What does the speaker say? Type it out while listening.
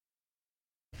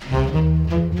I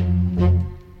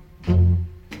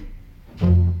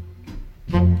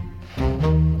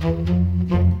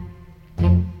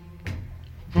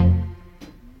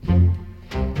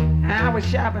was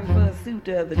shopping for a suit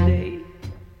the other day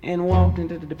and walked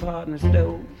into the department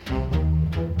store.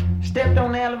 Stepped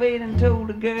on the elevator and told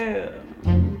the girl,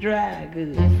 dry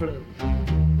goods flow.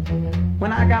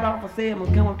 When I got off, a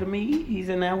salesman come up to me. He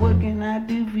said, now what can I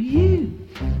do for you?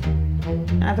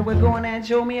 I said, well, go in there and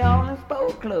show me all the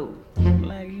sport clothes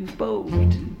like you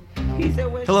supposed to. He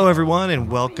said, well, hello, everyone, and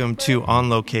welcome to On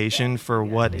Location for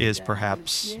what is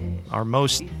perhaps our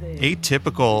most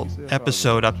atypical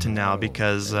episode up to now,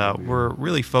 because we're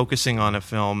really focusing on a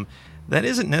film that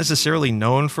isn't necessarily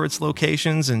known for its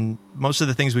locations, and most of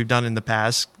the things we've done in the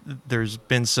past, there's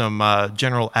been some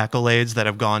general accolades that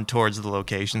have gone towards the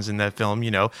locations in that film. You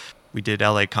know, we did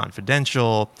LA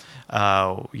Confidential,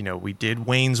 we did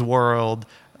Wayne's World.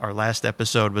 Our last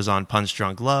episode was on Punch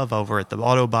Drunk Love over at the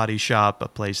Auto Body Shop, a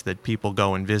place that people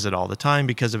go and visit all the time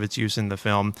because of its use in the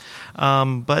film.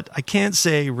 But I can't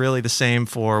say really the same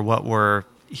for what we're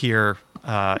here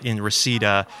in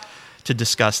Reseda to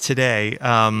discuss today.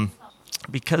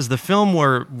 Because the film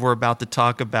we're about to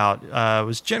talk about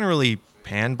was generally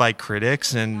panned by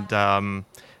critics and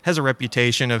has a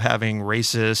reputation of having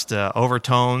racist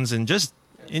overtones and just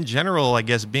in general, I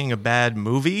guess, being a bad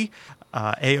movie.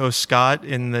 A.O. Scott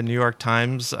in the New York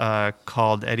Times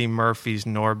called Eddie Murphy's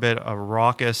Norbit a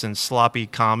raucous and sloppy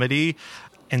comedy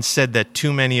and said that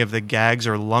too many of the gags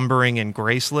are lumbering and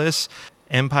graceless.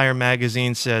 Empire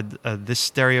magazine said this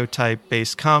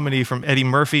stereotype-based comedy from Eddie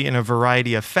Murphy in a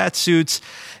variety of fat suits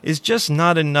is just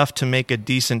not enough to make a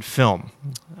decent film.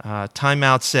 Time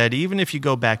Out said, even if you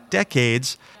go back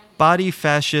decades, body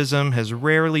fascism has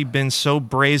rarely been so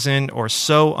brazen or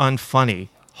so unfunny.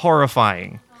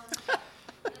 Horrifying.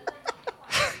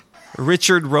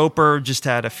 Richard Roper just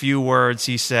had a few words.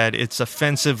 He said, it's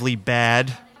offensively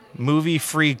bad.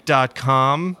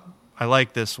 Moviefreak.com, I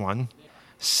like this one,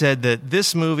 said that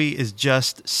this movie is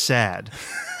just sad.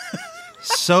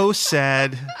 So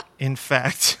sad, in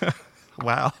fact,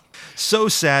 wow. So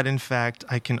sad, in fact,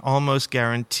 I can almost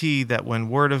guarantee that when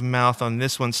word of mouth on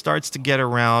this one starts to get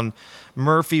around,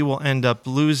 Murphy will end up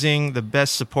losing the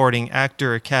Best Supporting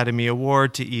Actor Academy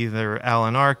Award to either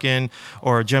Alan Arkin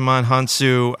or Djimon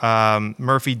Hounsou.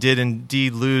 Murphy did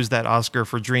indeed lose that Oscar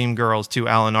for Dreamgirls to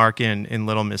Alan Arkin in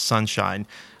Little Miss Sunshine.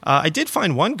 I did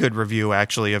find one good review,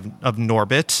 actually, of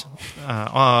Norbit.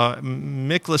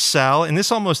 Mick LaSalle, and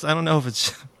this almost, I don't know if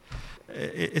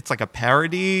it's like a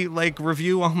parody like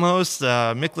review almost.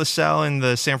 Mick LaSalle in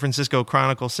the San Francisco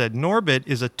Chronicle said, Norbit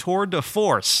is a tour de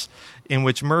force in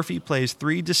which Murphy plays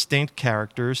three distinct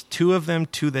characters, two of them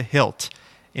to the hilt.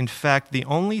 In fact, the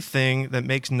only thing that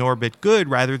makes Norbit good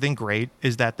rather than great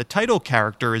is that the title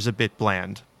character is a bit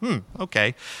bland.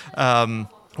 Okay.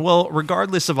 Well,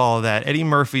 regardless of all of that, Eddie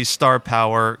Murphy's star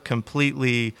power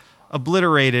completely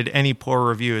obliterated any poor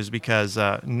reviews because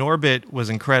Norbit was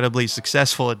incredibly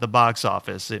successful at the box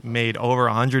office. It made over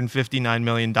 $159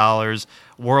 million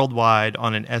worldwide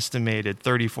on an estimated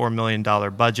 $34 million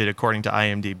budget, according to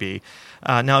IMDb.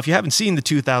 Now, if you haven't seen the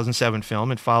 2007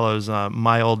 film, it follows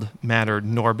mild-mannered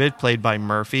Norbit, played by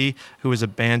Murphy, who was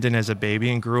abandoned as a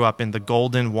baby and grew up in the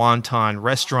Golden Wonton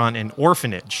restaurant and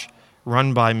orphanage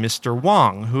run by Mr.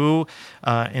 Wong, who,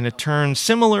 in a turn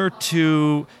similar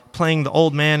to playing the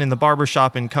old man in the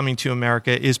barbershop in Coming to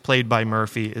America, is played by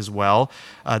Murphy as well.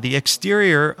 The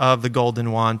exterior of the Golden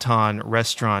Wonton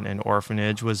restaurant and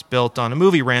orphanage was built on a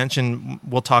movie ranch, and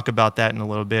we'll talk about that in a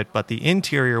little bit, but the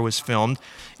interior was filmed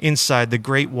inside the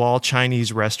Great Wall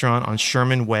Chinese restaurant on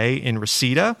Sherman Way in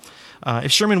Reseda.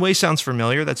 If Sherman Way sounds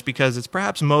familiar, that's because it's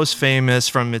perhaps most famous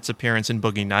from its appearance in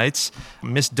Boogie Nights.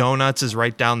 Miss Donuts is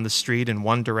right down the street in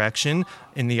one direction.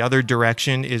 In the other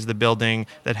direction is the building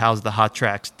that housed the Hot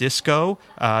Tracks Disco,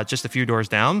 just a few doors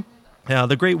down.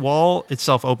 The Great Wall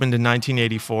itself opened in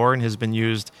 1984 and has been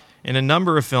used in a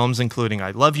number of films, including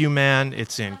I Love You, Man.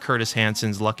 It's in Curtis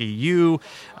Hanson's Lucky You.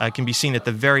 It can be seen at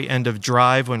the very end of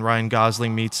Drive when Ryan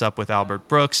Gosling meets up with Albert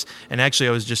Brooks. And actually,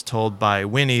 I was just told by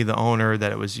Winnie, the owner,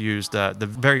 that it was used the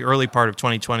very early part of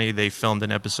 2020. They filmed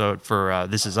an episode for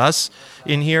This Is Us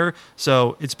in here.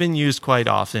 So it's been used quite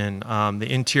often. The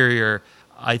interior,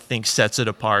 I think, sets it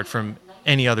apart from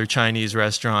any other Chinese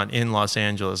restaurant in Los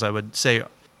Angeles. I would say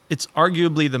it's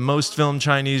arguably the most filmed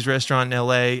Chinese restaurant in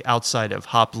LA outside of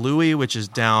Hop Louie, which is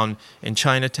down in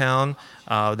Chinatown.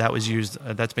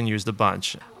 That's been used a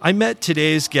bunch. I met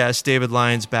today's guest, David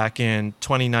Lyons, back in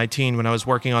 2019 when I was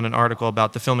working on an article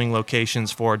about the filming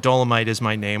locations for Dolomite Is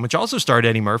My Name, which also starred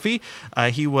Eddie Murphy.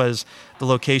 He was the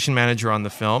location manager on the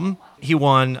film. He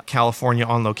won California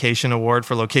On Location Award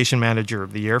for Location Manager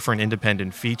of the Year for an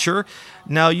independent feature.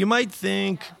 Now, you might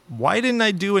think, why didn't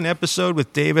I do an episode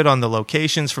with David on the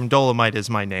locations from Dolomite Is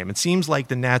My Name? It seems like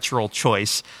the natural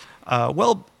choice.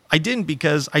 Well, I didn't,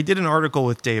 because I did an article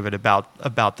with David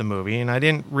about the movie, and I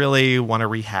didn't really want to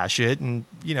rehash it. And,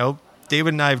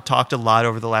 David and I have talked a lot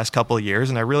over the last couple of years,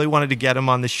 and I really wanted to get him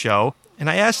on the show. And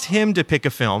I asked him to pick a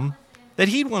film that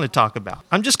he'd want to talk about.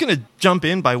 I'm just going to jump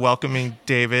in by welcoming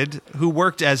David, who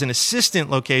worked as an assistant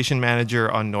location manager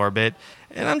on Norbit,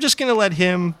 and I'm just going to let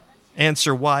him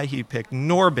answer why he picked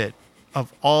Norbit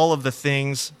of all of the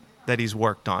things that he's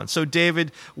worked on. So,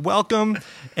 David, welcome,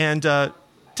 and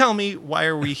tell me, why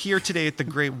are we here today at the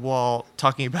Great Wall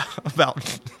talking about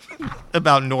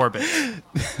Norbit?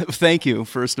 Thank you,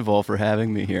 first of all, for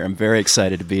having me here. I'm very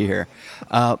excited to be here.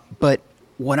 But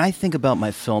when I think about my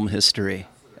film history,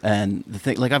 and the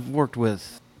thing, like, I've worked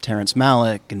with Terrence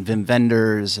Malick and Wim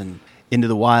Wenders and Into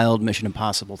the Wild, Mission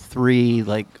Impossible 3,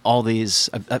 like all these,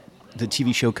 the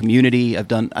TV show Community. I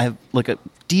have like a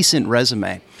decent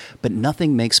resume, but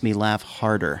nothing makes me laugh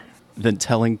harder than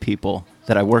telling people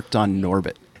that I worked on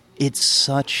Norbit. It's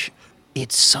such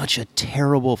a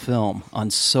terrible film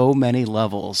on so many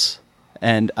levels.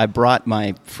 And I brought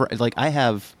I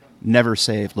have never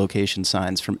saved location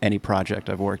signs from any project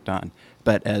I've worked on.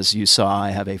 But as you saw,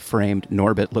 I have a framed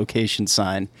Norbit location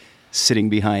sign sitting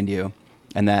behind you.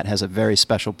 And that has a very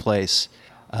special place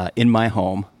in my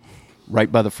home,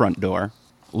 right by the front door.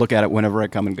 Look at it whenever I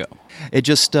come and go. It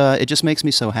just makes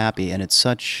me so happy, and it's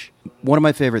one of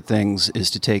my favorite things is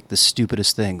to take the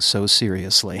stupidest things so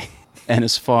seriously. And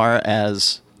as far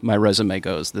as my resume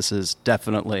goes, this is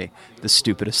definitely the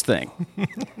stupidest thing,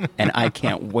 and I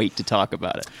can't wait to talk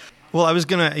about it. Well, I was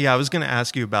gonna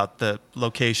ask you about the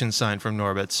location sign from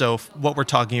Norbit. So what we're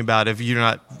talking about, if you're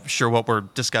not sure what we're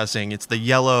discussing, it's the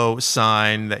yellow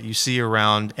sign that you see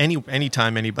around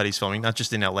anytime anybody's filming, not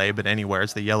just in LA, but anywhere.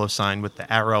 It's the yellow sign with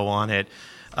the arrow on it.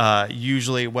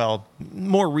 Usually, well,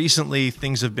 more recently,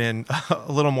 things have been a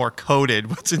little more coded.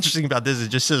 What's interesting about this is it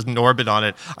just says Norbit on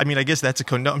it. I mean, I guess that's a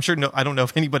code. No, I'm sure. I don't know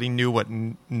if anybody knew what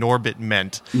Norbit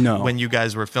meant when you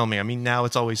guys were filming. I mean, now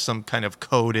it's always some kind of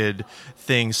coded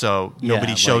thing, so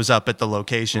nobody shows up at the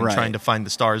location trying to find the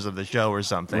stars of the show or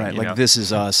something. Right, like This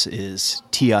Is Us is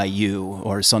TIU,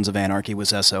 or Sons of Anarchy was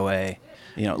SOA.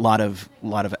 A lot of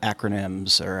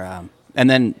acronyms, or and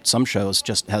then some shows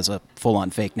just has a full-on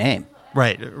fake name.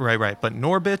 Right. But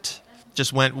Norbit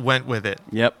just went with it.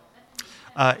 Yep.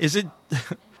 Is it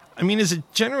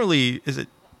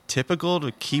typical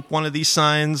to keep one of these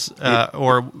signs,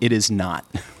 or it is not?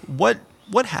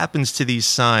 What happens to these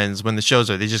signs when the shows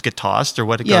are? They just get tossed, or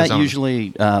what? Goes on?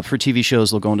 Usually for TV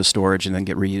shows, they'll go into storage and then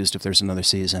get reused if there's another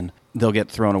season. They'll get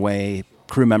thrown away.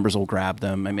 Crew members will grab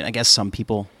them. I mean, I guess some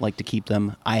people like to keep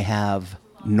them. I have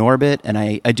Norbit, and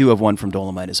I do have one from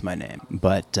Dolomite Is My Name,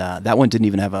 but that one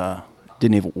didn't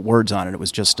have words on it. It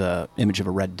was just an image of a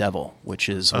red devil, which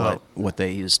is what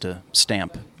they used to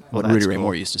stamp. What Rudy Ray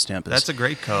Moore used to stamp. That's a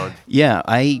great code. Yeah,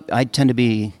 I tend to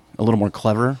be a little more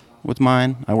clever with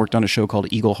mine. I worked on a show called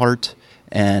Eagle Heart,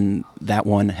 and that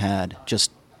one had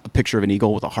just a picture of an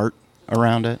eagle with a heart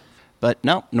around it. But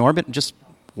no, Norbit, just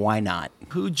why not?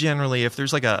 Who generally, if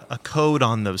there's like a code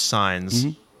on those signs,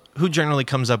 who generally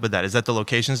comes up with that? Is that the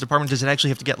locations department? Does it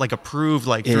actually have to get like approved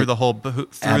through the production?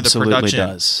 Absolutely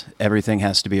does. Everything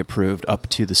has to be approved up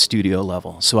to the studio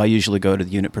level. So I usually go to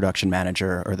the unit production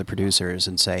manager or the producers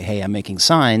and say, hey, I'm making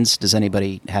signs. Does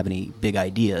anybody have any big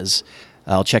ideas?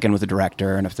 I'll check in with the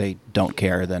director, and if they don't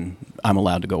care, then I'm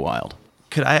allowed to go wild.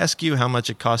 Could I ask you how much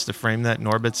it costs to frame that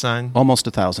Norbit sign? Almost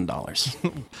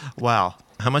 $1,000. Wow.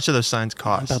 How much do those signs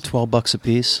cost? About $12 a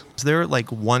piece. Is there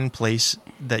like one place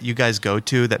that you guys go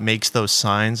to that makes those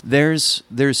signs? There's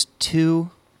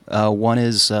two. One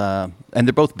is, and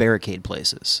they're both barricade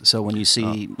places. So when you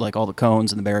see like all the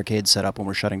cones and the barricades set up when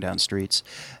we're shutting down streets,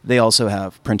 they also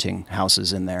have printing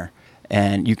houses in there.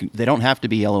 And they don't have to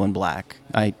be yellow and black.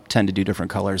 I tend to do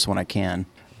different colors when I can.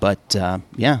 But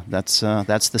that's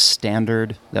the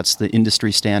standard. That's the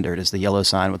industry standard, is the yellow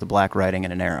sign with the black writing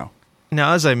and an arrow.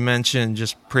 Now, as I mentioned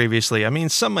just previously, I mean,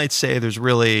 some might say there's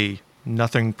really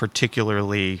nothing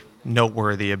particularly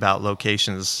noteworthy about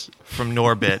locations from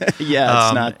Norbit.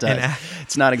 Yeah,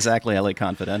 It's not exactly LA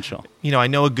Confidential. You know, I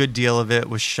know a good deal of it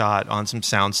was shot on some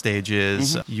sound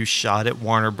stages. You shot at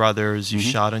Warner Brothers. You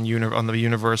shot on the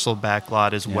Universal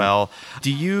backlot as well.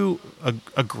 Do you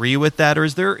agree with that, or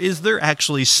is there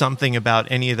actually something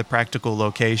about any of the practical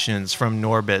locations from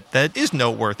Norbit that is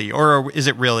noteworthy, or is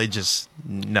it really just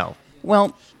no?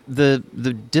 Well, the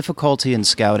difficulty in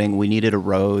scouting, we needed a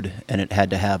road, and it had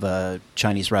to have a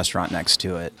Chinese restaurant next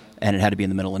to it, and it had to be in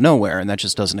the middle of nowhere, and that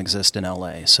just doesn't exist in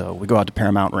LA. So we go out to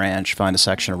Paramount Ranch, find a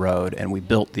section of road, and we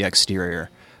built the exterior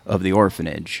of the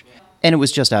orphanage. And it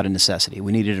was just out of necessity.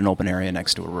 We needed an open area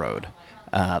next to a road.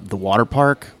 The water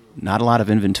park, not a lot of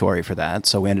inventory for that,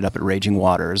 so we ended up at Raging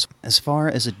Waters. As far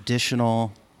as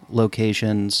additional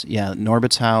locations,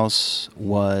 Norbit's house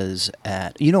was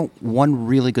at, one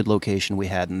really good location we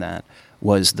had in that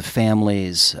was the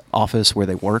family's office where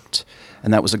they worked,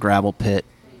 and that was a gravel pit.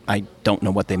 I don't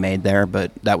know what they made there,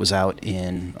 but that was out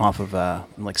off of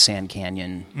like Sand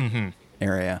Canyon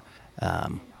area.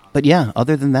 But yeah,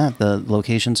 other than that, the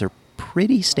locations are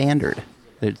pretty standard.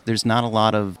 There's not a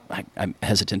lot of, I'm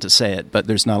hesitant to say it, but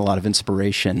there's not a lot of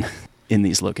inspiration in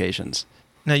these locations.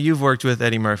 Now, you've worked with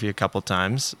Eddie Murphy a couple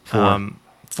times.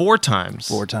 4 times.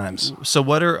 4 times. So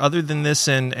what are, other than this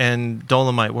and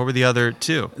Dolomite, what were the other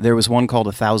 2? There was one called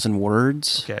 1,000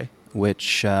 Words. Okay.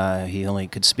 Which he only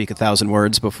could speak 1,000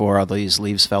 words before all these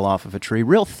leaves fell off of a tree.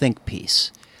 Real think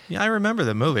piece. Yeah, I remember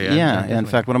the movie. In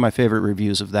fact, one of my favorite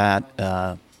reviews of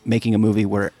that, making a movie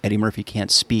where Eddie Murphy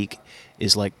can't speak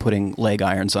is like putting leg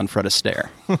irons on Fred Astaire.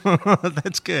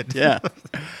 That's good. Yeah.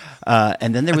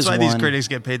 And then there was one. one. That's why these critics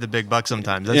get paid the big bucks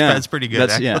sometimes. That's pretty good.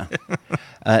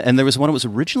 And there was one that was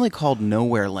originally called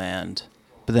Nowhere Land,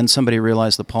 but then somebody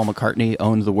realized that Paul McCartney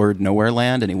owned the word Nowhere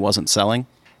Land and he wasn't selling.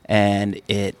 And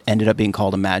it ended up being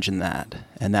called Imagine That.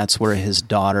 And that's where his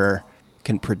daughter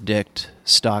can predict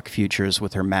stock futures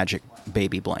with her magic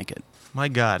baby blanket. My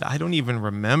God, I don't even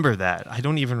remember that. I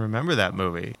don't even remember that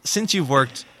movie. Since you've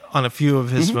worked on a few of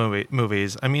his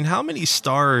movies, I mean, how many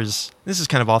stars, this is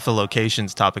kind of off the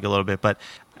locations topic a little bit, but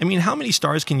I mean, how many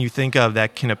stars can you think of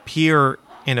that can appear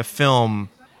in a film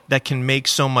that can make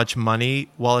so much money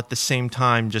while at the same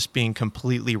time just being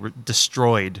completely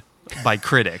destroyed by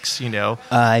critics,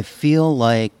 I feel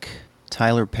like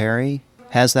Tyler Perry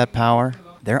has that power.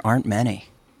 There aren't many.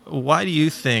 Why do you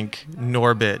think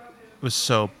Norbit was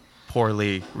so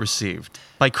poorly received?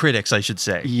 By critics, I should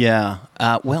say. Yeah.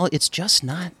 Well, it's just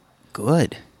not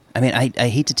good. I mean, I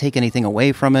hate to take anything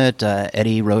away from it.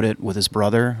 Eddie wrote it with his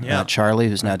brother, Charlie,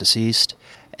 who's now deceased.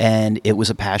 And it was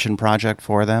a passion project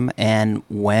for them. And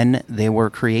when they were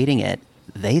creating it,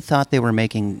 they thought they were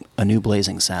making a new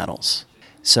Blazing Saddles.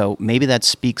 So maybe that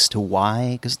speaks to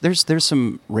why, because there's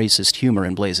some racist humor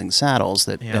in Blazing Saddles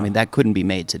that, I mean, that couldn't be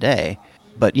made today.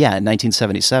 But yeah, in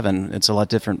 1977, it's a lot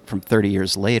different from 30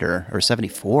 years later, or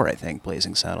 74, I think,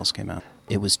 Blazing Saddles came out.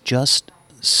 It was just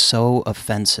so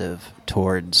offensive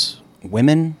towards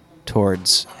women,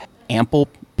 towards ample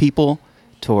people,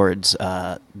 towards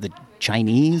the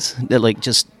Chinese. They're like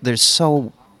there's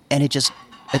so, and it just,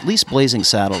 at least Blazing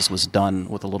Saddles was done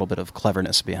with a little bit of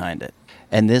cleverness behind it.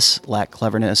 And this lacked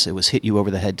cleverness. It was hit you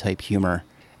over the head type humor,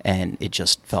 and it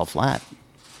just fell flat.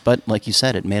 But like you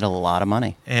said, it made a lot of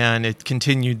money. And it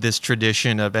continued this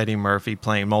tradition of Eddie Murphy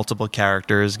playing multiple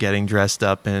characters, getting dressed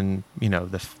up in,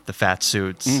 the fat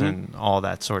suits and all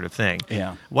that sort of thing.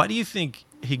 Yeah. Why do you think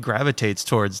he gravitates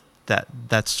towards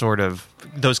that sort of,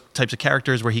 those types of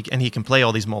characters where he can play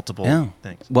all these multiple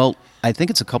things? Well, I think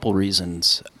it's a couple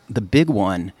reasons. The big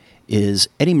one is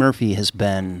Eddie Murphy has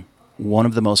been one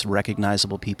of the most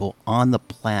recognizable people on the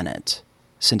planet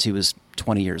since he was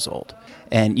 20 years old.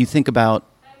 And you think about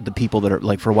the people that are,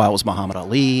 like, for a while it was Muhammad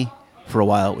Ali, for a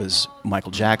while it was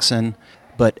Michael Jackson,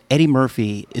 but Eddie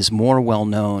Murphy is more well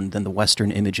known than the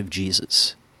Western image of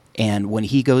Jesus. And when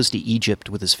he goes to Egypt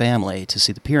with his family to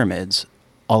see the pyramids,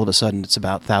 all of a sudden it's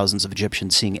about thousands of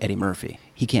Egyptians seeing Eddie Murphy.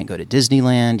 He can't go to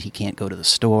Disneyland, he can't go to the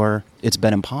store. It's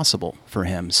been impossible for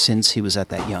him since he was at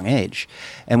that young age.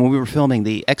 And when we were filming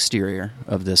the exterior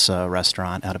of this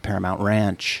restaurant out of Paramount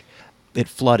Ranch, it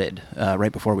flooded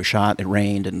right before we shot. It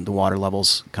rained and the water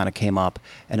levels kind of came up.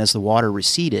 And as the water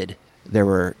receded, there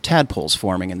were tadpoles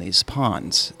forming in these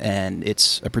ponds. And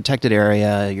it's a protected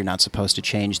area. You're not supposed to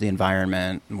change the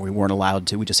environment. And we weren't allowed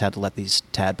to. We just had to let these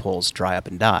tadpoles dry up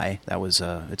and die. That was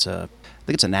I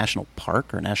think it's a national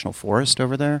park or a national forest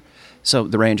over there. So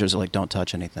the rangers are like, don't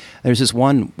touch anything. There's this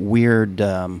one weird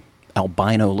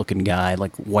albino-looking guy,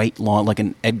 like white lawn, like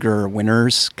an Edgar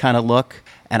Winters kind of look.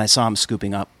 And I saw him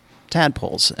scooping up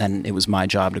tadpoles, and it was my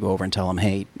job to go over and tell him,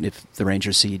 hey, if the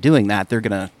rangers see you doing that, they're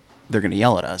gonna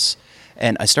yell at us.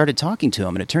 And I started talking to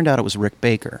him, and it turned out it was Rick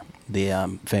Baker,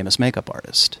 the famous makeup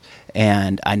artist.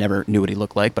 And I never knew what he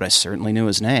looked like, but I certainly knew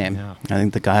his name. Yeah. I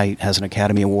think the guy has an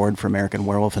Academy Award for American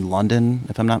Werewolf in London,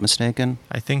 if I'm not mistaken.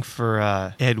 I think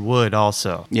for Ed Wood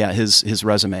also. Yeah, his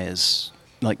resume is,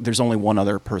 like, there's only one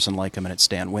other person like him, and it's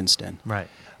Stan Winston. Right.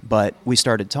 But we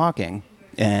started talking,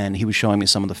 and he was showing me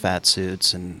some of the fat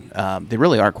suits, and they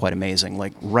really are quite amazing.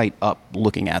 Like, right up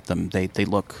looking at them, they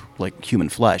look like human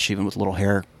flesh, even with little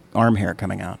arm hair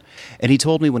coming out. And he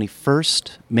told me when he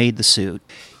first made the suit,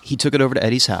 he took it over to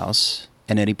Eddie's house,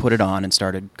 and Eddie put it on and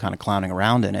started kind of clowning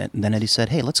around in it. And then Eddie said,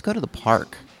 hey, let's go to the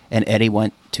park. And Eddie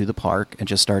went to the park and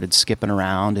just started skipping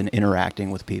around and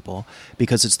interacting with people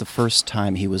because it's the first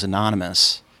time he was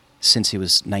anonymous since he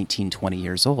was 19, 20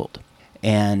 years old.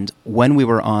 And when we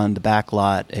were on the back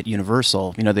lot at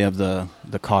Universal, you know, they have the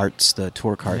carts, the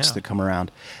tour carts that come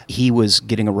around. He was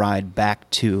getting a ride back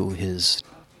to his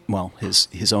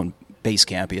own base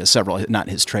camp. He has several, not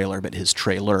his trailer, but his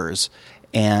trailers.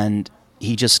 And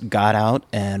he just got out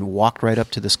and walked right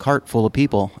up to this cart full of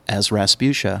people as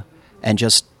Rasputia and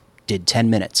just did 10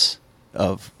 minutes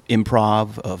of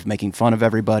improv, of making fun of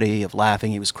everybody, of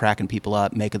laughing. He was cracking people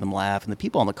up, making them laugh. And the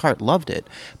people on the cart loved it,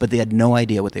 but they had no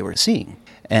idea what they were seeing.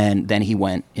 And then he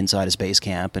went inside his base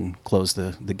camp and closed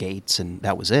the gates, and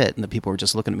that was it. And the people were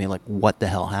just looking at me like, what the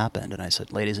hell happened? And I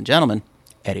said, ladies and gentlemen,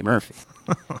 Eddie Murphy.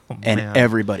 And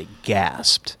everybody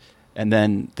gasped. And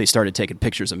then they started taking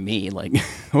pictures of me like,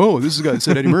 oh, this is the guy that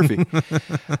said Eddie Murphy.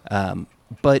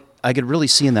 But I could really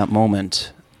see in that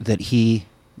moment that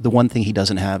the one thing he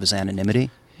doesn't have is anonymity.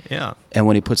 Yeah. And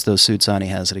when he puts those suits on, he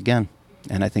has it again.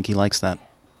 And I think he likes that.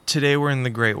 Today we're in the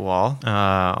Great Wall,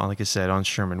 like I said, on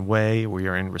Sherman Way. We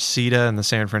are in Reseda in the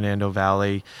San Fernando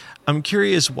Valley. I'm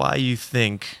curious why you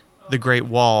think the Great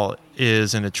Wall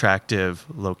is an attractive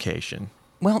location.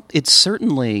 Well, it's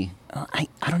certainly, I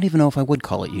don't even know if I would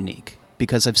call it unique,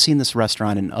 because I've seen this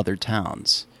restaurant in other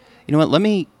towns. You know what, let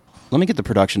me get the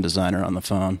production designer on the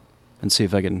phone and see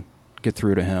if I can get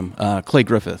through to him. Clay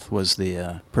Griffith was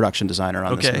the production designer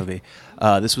on this movie.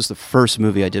 This was the first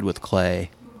movie I did with Clay.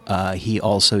 He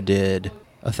also did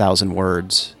 1,000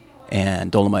 Words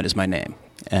and Dolomite Is My Name.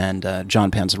 And John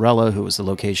Panzarella, who was the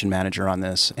location manager on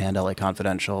this, and LA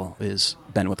Confidential, has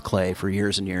been with Clay for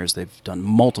years and years. They've done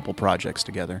multiple projects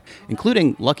together,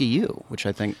 including Lucky You, which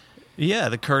I think... Yeah,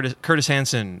 the Curtis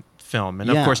Hanson film. And,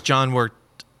 of course, John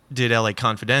did LA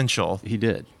Confidential. He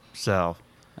did. So...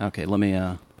 Okay, let me...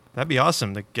 That'd be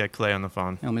awesome to get Clay on the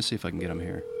phone. Let me see if I can get him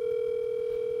here.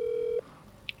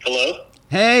 Hello?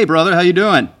 Hey, brother, how you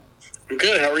doing? I'm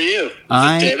good. How are you? Is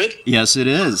it David? Yes, it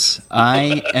is.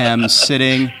 I am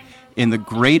sitting in the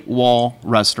Great Wall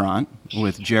restaurant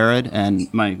with Jared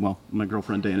and my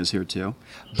girlfriend Dana's here too.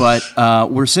 But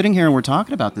we're sitting here and we're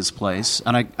talking about this place,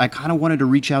 and I kind of wanted to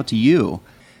reach out to you.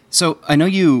 So I know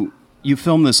you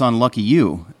filmed this on Lucky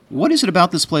You. What is it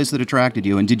about this place that attracted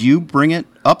you, and did you bring it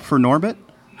up for Norbit?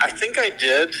 I think I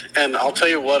did, and I'll tell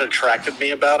you what attracted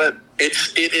me about it.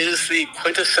 It is the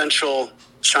quintessential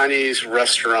Chinese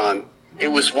restaurant. It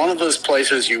was one of those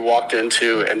places you walked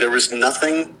into, and there was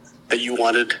nothing that you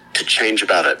wanted to change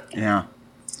about it. Yeah.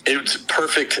 It was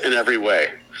perfect in every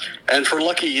way. And for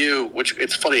Lucky You, which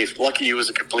it's funny, Lucky You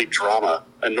was a complete drama,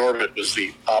 and Norbit was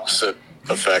the opposite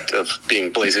effect of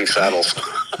being Blazing Saddles.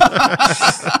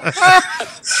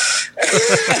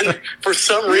 And for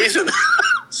some reason,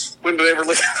 when they were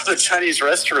looking at the Chinese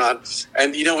restaurant,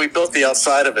 and we built the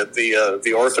outside of it,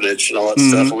 the orphanage and all that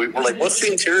stuff, and we were like, what's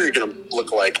the interior going to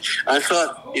look like? And I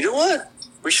thought, you know what?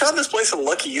 We shot this place in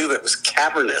Lucky You that was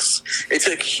cavernous. It's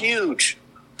a huge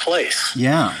place.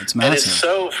 Yeah, it's massive. And it's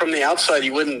so, from the outside,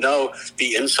 you wouldn't know.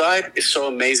 The inside is so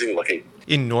amazing looking.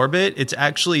 In Norbit, it's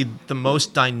actually the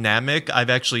most dynamic I've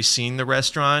actually seen the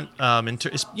restaurant, in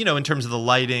terms of the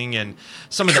lighting and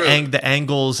some of the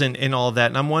angles and all of that.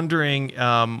 And I'm wondering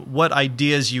what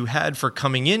ideas you had for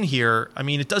coming in here. I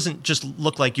mean, it doesn't just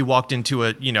look like you walked into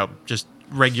a, just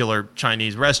regular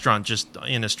Chinese restaurant just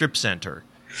in a strip center.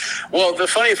 Well, the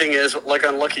funny thing is, like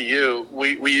on Lucky You,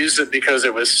 we used it because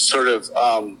it was sort of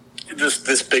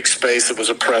this big space that was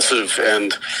oppressive,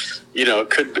 and it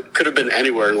could have been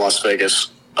anywhere in Las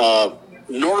Vegas.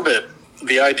 Norbit,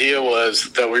 the idea was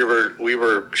that we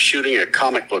were shooting a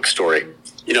comic book story,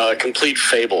 a complete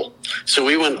fable. So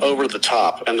we went over the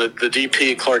top, and the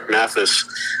DP Clark Mathis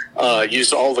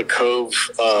used all the Cove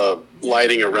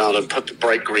lighting around and put the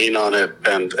bright green on it,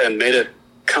 and made it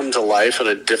come to life in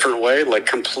a different way, like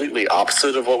completely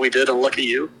opposite of what we did on Lucky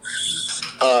You.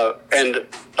 And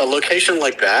a location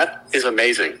like that is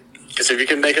amazing, because if you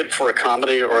can make it for a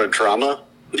comedy or a drama,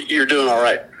 you're doing all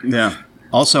right. Yeah.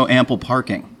 Also ample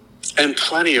parking. And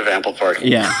plenty of ample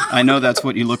parking. Yeah, I know that's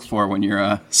what you look for when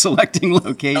you're selecting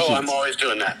locations. Oh, I'm always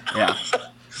doing that. Yeah.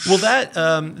 Well, that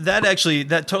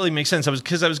totally makes sense. I was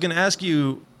going to ask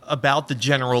you about the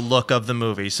general look of the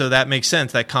movie. So that makes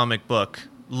sense. That comic book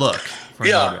look.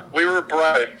 Yeah, we were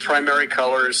bright, primary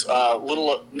colors,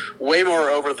 little way more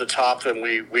over the top than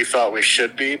we thought we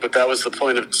should be. But that was the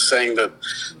point of saying that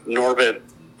Norbit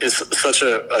is such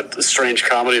a strange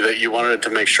comedy that you wanted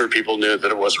to make sure people knew that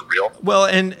it wasn't real. Well,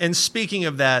 and speaking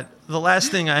of that, the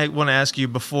last thing I want to ask you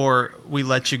before we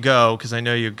let you go, because I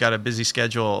know you've got a busy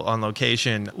schedule on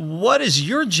location, what is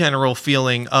your general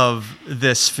feeling of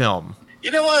this film?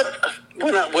 You know what?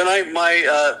 When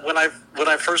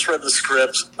I first read the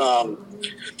script,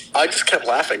 I just kept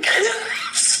laughing.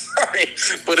 Sorry,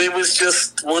 but it was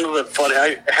just one of the funny.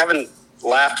 I haven't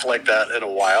laughed like that in a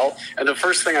while, and the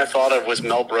first thing I thought of was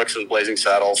Mel Brooks in Blazing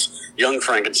Saddles, Young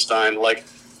Frankenstein, like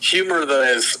humor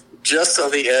that is just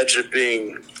on the edge of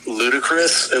being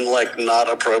ludicrous and like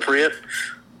not appropriate.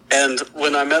 And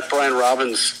when I met Brian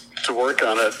Robbins to work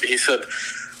on it, he said,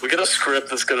 "We got a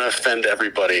script that's going to offend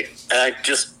everybody," and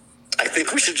I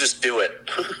think we should just do it.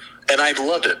 And I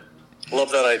loved it.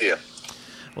 Loved that idea.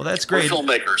 Well, that's great. We're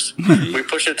filmmakers. We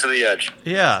push it to the edge.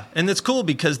 Yeah, and it's cool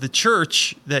because the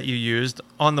church that you used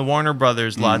on the Warner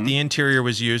Brothers lot, the interior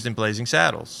was used in Blazing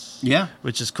Saddles. Yeah.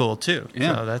 Which is cool, too.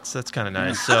 Yeah. So that's kind of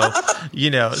nice. So,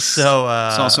 it's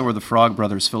also where the Frog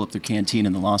Brothers fill up their canteen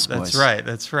in The Lost Boys.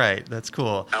 That's right. That's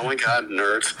cool. Oh, my God,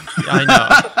 nerds.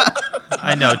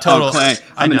 I know, total. Oh, Clay,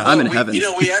 I'm in heaven.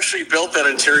 We actually built that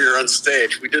interior on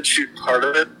stage. We did shoot part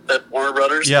of it at Warner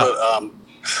Brothers, but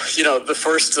the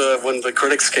first when the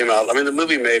critics came out, I mean, the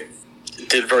movie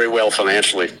did very well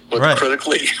financially, but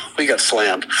critically, we got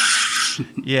slammed.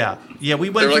 Yeah, we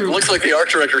went They're through. Like, looks like the art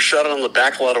director shot it on the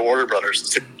back lot of Warner Brothers.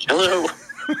 It's like, hello.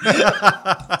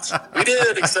 We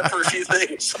did, except for a few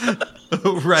things.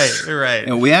 Right.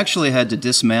 And we actually had to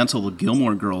dismantle the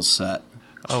Gilmore Girls set.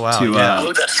 Oh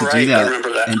wow! That's to right. do that. I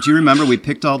remember that. And do you remember we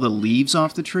picked all the leaves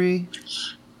off the tree?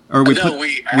 Or we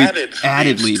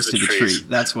added leaves to the tree.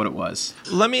 That's what it was.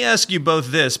 Let me ask you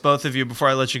both of you, before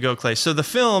I let you go, Clay. So the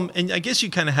film, and I guess you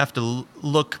kind of have to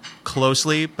look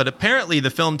closely, but apparently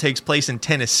the film takes place in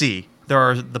Tennessee.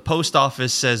 The post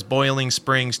office says Boiling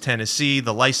Springs, Tennessee.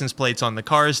 The license plates on the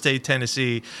cars say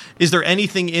Tennessee. Is there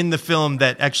anything in the film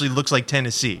that actually looks like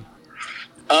Tennessee?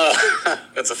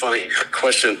 That's a funny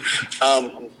question.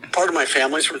 Part of my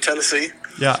family's from Tennessee.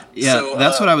 Yeah. So,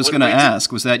 that's what I was going to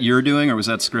ask. Was that your doing or was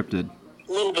that scripted?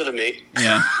 A little bit of me.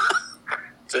 Yeah.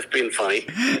 Just being funny.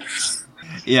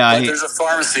 Yeah. There's a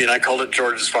pharmacy, and I called it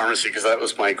George's Pharmacy because that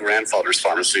was my grandfather's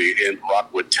pharmacy in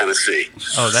Rockwood, Tennessee.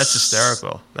 Oh, that's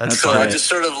hysterical. So I just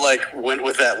sort of went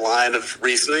with that line of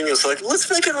reasoning. It's like, let's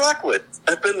make it Rockwood.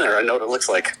 I've been there. I know what it looks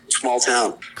like. Small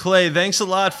town. Clay, thanks a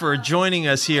lot for joining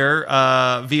us here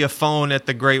via phone at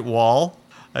the Great Wall.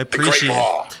 I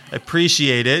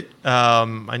appreciate it.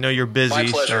 I know you're busy, my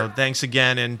pleasure. So thanks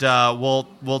again, and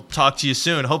we'll talk to you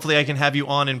soon. Hopefully, I can have you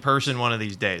on in person one of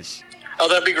these days. Oh,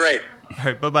 that'd be great. All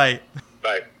right, bye.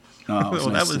 Bye. Oh,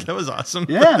 that was awesome.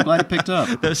 Yeah, I'm glad it picked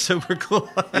up. That was super cool.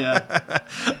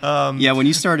 Yeah. When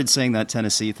you started saying that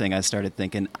Tennessee thing, I started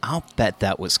thinking, I'll bet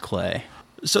that was Clay.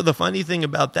 So the funny thing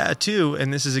about that too,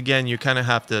 and this is again, you kind of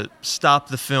have to stop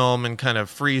the film and kind of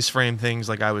freeze frame things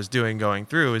like I was doing going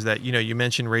through, is that, you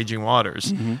mentioned Raging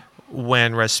Waters. Mm-hmm.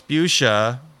 When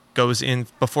Rasputia goes in,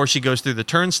 before she goes through the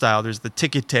turnstile, there's the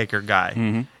ticket taker guy.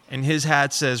 Mm-hmm. And his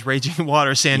hat says Raging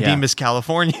Water, San Dimas,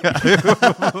 California,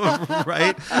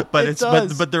 right? But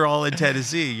but they're all in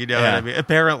Tennessee, you know what I mean?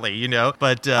 Apparently,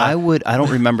 But I don't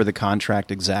remember the contract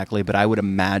exactly, but I would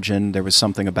imagine there was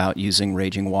something about using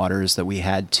Raging Waters that we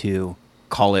had to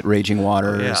call it Raging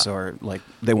Waters, or like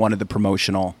they wanted the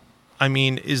promotional. I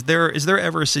mean, is there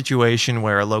ever a situation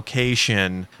where a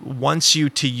location wants you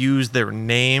to use their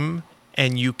name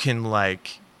and you can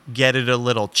get it a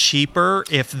little cheaper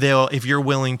if you're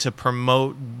willing to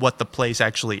promote what the place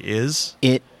actually is?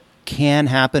 It can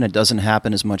happen. It doesn't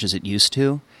happen as much as it used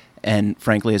to. And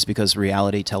frankly, it's because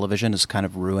reality television has kind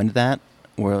of ruined that,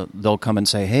 where they'll come and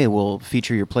say, hey, we'll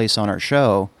feature your place on our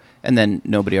show. And then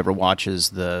nobody ever watches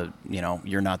the,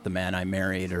 You're Not the Man I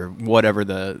Married or whatever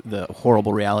the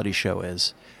horrible reality show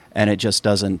is. And it just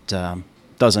doesn't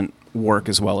work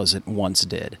as well as it once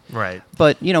did. Right.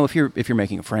 But if you're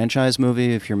making a franchise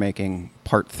movie, if you're making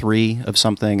part 3 of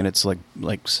something, and it's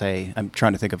like say, I'm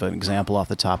trying to think of an example off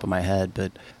the top of my head,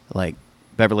 but like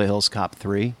Beverly Hills Cop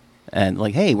 3, and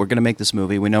hey, we're going to make this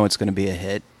movie. We know it's going to be a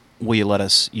hit. Will you let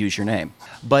us use your name?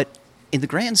 But in the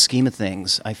grand scheme of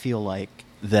things, I feel like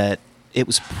that it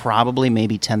was probably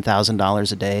maybe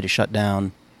 $10,000 a day to shut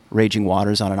down Raging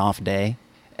Waters on an off day.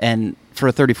 And for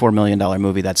a $34 million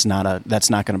movie, that's not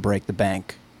going to break the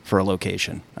bank for a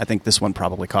location. I think this one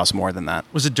probably cost more than that.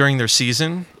 Was it during their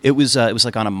season? It was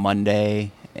like on a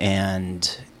Monday,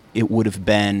 and it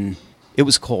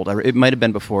was cold. It might have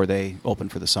been before they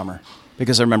opened for the summer,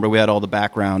 because I remember we had all the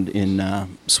background in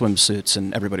swimsuits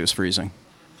and everybody was freezing.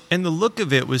 And the look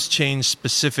of it was changed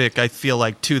specific, I feel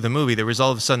like, to the movie. There was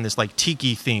all of a sudden this like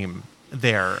tiki theme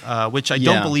there, which I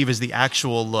don't believe is the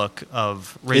actual look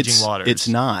of Raging Waters. It's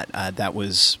not. That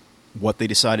was what they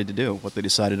decided to do, what they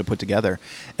decided to put together.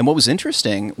 And what was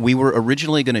interesting, we were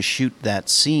originally going to shoot that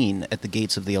scene at the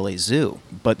gates of the LA Zoo,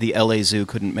 but the LA Zoo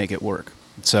couldn't make it work.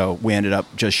 So we ended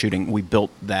up just shooting. We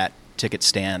built that ticket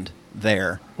stand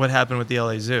there. What happened with the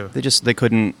LA Zoo?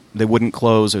 They wouldn't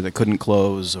close, or they couldn't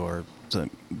close, or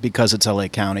because it's LA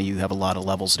County, you have a lot of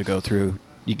levels to go through.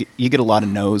 You get a lot of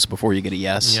no's before you get a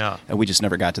yes. Yeah. And we just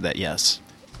never got to that yes.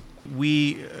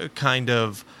 We kind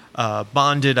of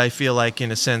bonded, I feel like,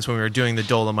 in a sense, when we were doing the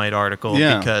Dolomite article,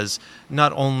 because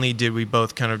not only did we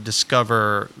both kind of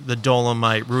discover the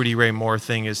Dolomite Rudy Ray Moore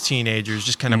thing as teenagers,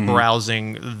 just kind of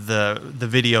browsing the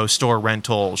video store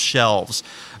rental shelves,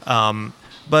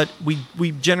 but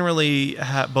we generally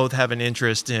both have an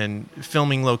interest in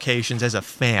filming locations as a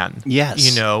fan. Yes,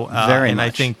 very much. I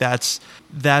think that's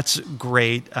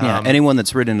great. Anyone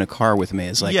that's ridden in a car with me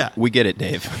is like, we get it,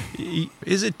 Dave.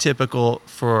 Is it typical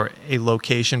for a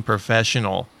location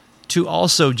professional to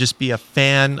also just be a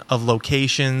fan of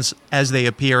locations as they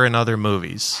appear in other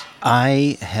movies?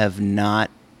 I have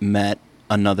not met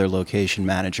another location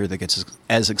manager that gets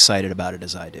as excited about it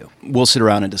as I do. We'll sit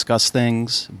around and discuss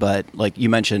things, but like you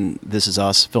mentioned, This Is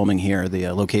Us filming here, the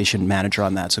location manager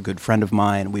on that's a good friend of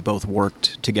mine. We both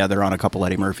worked together on a couple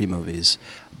Eddie Murphy movies.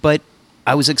 But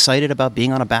I was excited about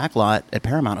being on a backlot at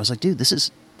Paramount. I was like, dude, this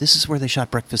is where they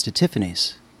shot Breakfast at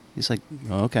Tiffany's. He's like,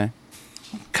 oh, okay.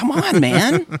 Come on,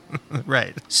 man.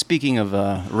 Right. Speaking of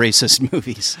racist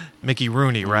movies. Mickey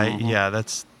Rooney, right? Mm-hmm. Yeah,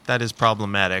 that is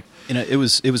problematic. It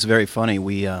was very funny.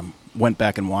 We went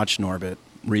back and watched Norbit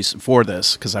for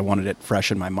this because I wanted it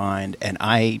fresh in my mind, and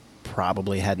I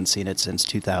probably hadn't seen it since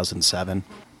 2007.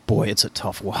 Boy, it's a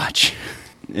tough watch.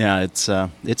 Yeah,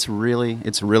 it's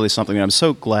really something. I'm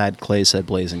so glad Clay said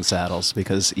Blazing Saddles,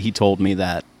 because he told me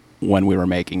that when we were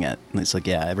making it. And it's like,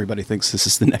 yeah, everybody thinks this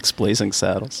is the next Blazing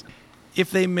Saddles. If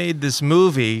they made this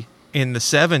movie in the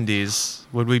 70s,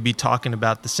 would we be talking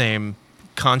about the same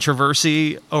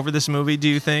controversy over this movie, do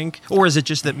you think? Or is it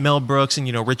just that Mel Brooks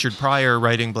and Richard Pryor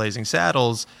writing Blazing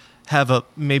Saddles have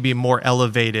maybe a more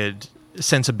elevated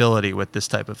sensibility with this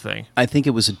type of thing? I think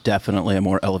it was definitely a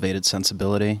more elevated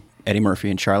sensibility. Eddie Murphy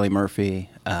and Charlie Murphy,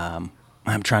 I'm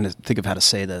trying to think of how to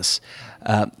say this.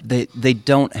 They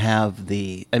don't have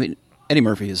Eddie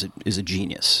Murphy is a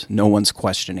genius. No one's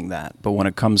questioning that. But when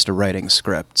it comes to writing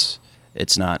scripts,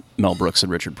 it's not Mel Brooks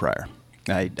and Richard Pryor.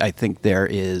 I think there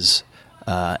is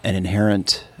an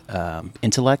inherent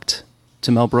intellect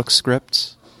to Mel Brooks'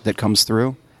 scripts that comes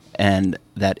through, and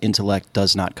that intellect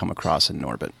does not come across in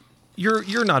Norbit.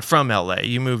 You're not from L.A.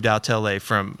 You moved out to L.A.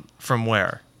 from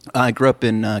where? I grew up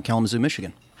in Kalamazoo,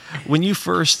 Michigan. When you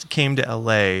first came to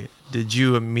L.A., did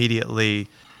you immediately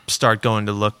start going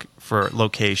to look for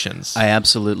locations? I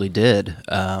absolutely did.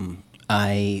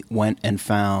 I went and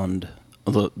found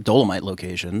Dolomite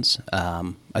locations.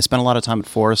 I spent a lot of time at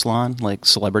Forest Lawn, like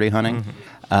celebrity hunting.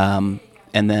 Mm-hmm.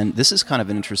 And then this is kind of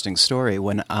an interesting story.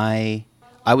 When I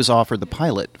was offered the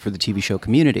pilot for the TV show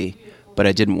Community, but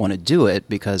I didn't want to do it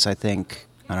because I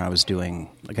was doing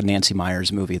like a Nancy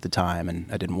Meyers movie at the time, and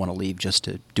I didn't want to leave just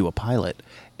to do a pilot.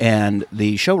 And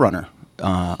the showrunner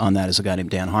on that is a guy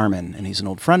named Dan Harmon, and he's an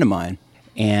old friend of mine.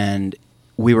 And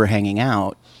we were hanging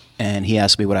out, and he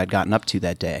asked me what I'd gotten up to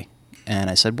that day. And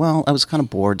I said, well, I was kind of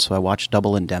bored, so I watched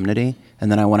Double Indemnity,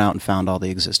 and then I went out and found all the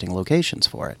existing locations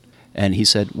for it. And he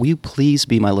said, will you please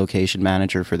be my location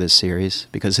manager for this series?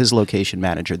 Because his location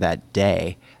manager that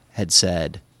day had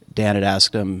said, Dan had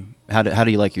asked him, how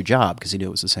do you like your job? Because he knew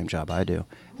it was the same job I do.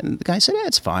 And the guy said, yeah,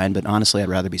 it's fine, but honestly, I'd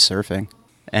rather be surfing.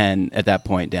 And at that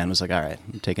point, Dan was like, all right,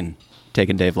 I'm taking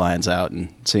Dave Lyons out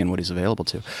and seeing what he's available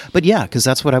to. But yeah, because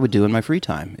that's what I would do in my free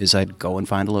time, is I'd go and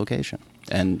find a location.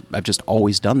 And I've just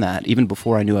always done that. Even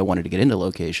before I knew I wanted to get into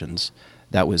locations,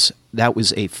 that was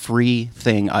a free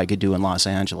thing I could do in Los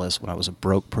Angeles when I was a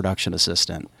broke production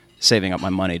assistant, saving up my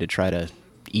money to try to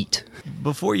eat.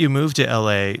 Before you moved to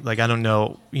LA, like, I don't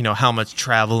know, how much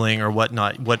traveling or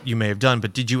whatnot, what you may have done,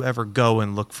 but did you ever go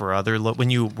and look for when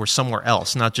you were somewhere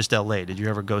else, not just LA, did you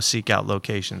ever go seek out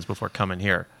locations before coming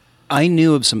here? I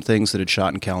knew of some things that had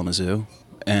shot in Kalamazoo,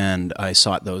 and I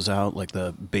sought those out, like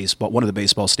one of the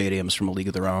baseball stadiums from A League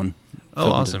of Their Own.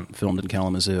 Oh, awesome. Filmed in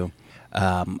Kalamazoo.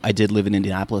 I did live in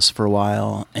Indianapolis for a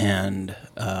while, and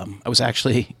I was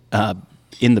actually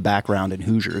in the background in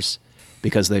Hoosiers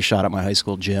because they shot at my high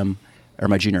school gym, or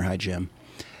my junior high gym,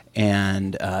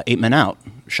 and 8 Men Out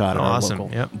shot at our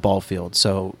local ball field.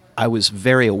 So I was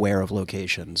very aware of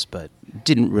locations, but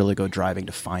didn't really go driving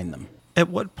to find them. At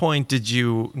what point did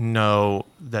you know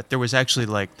that there was actually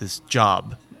like this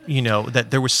job, you know,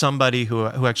 that there was somebody who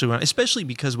actually went, especially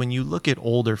because when you look at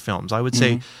older films, I would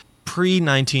say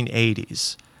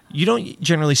pre-1980s, you don't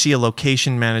generally see a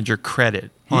location manager credit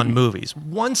on movies.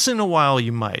 Once in a while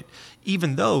you might,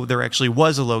 even though there actually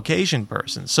was a location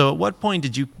person. So at what point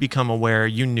did you become aware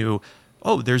you knew,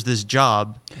 oh, there's this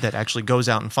job that actually goes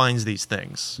out and finds these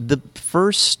things? The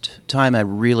first time I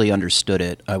really understood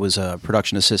it, I was a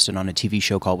production assistant on a TV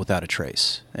show called Without a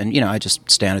Trace. And, you know, I just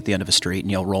stand at the end of a street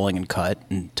and yell rolling and cut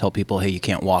and tell people, hey, you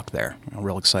can't walk there. You know,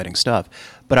 real exciting stuff.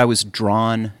 But I was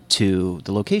drawn to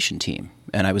the location team,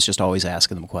 and I was just always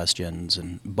asking them questions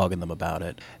and bugging them about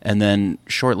it. And then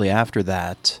shortly after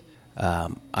that,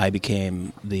 I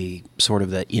became the sort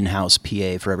of the in-house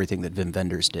PA for everything that Wim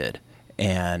Wenders did.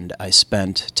 And I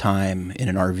spent time in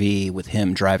an RV with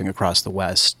him driving across the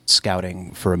West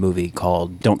scouting for a movie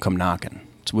called Don't Come Knockin',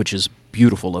 which is a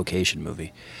beautiful location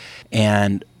movie.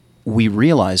 And we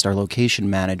realized our location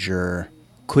manager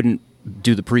couldn't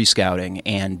do the pre-scouting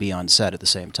and be on set at the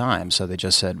same time. So they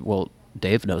just said, well,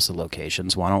 Dave knows the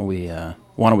locations. Why don't we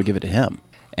give it to him?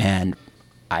 And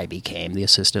I became the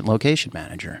assistant location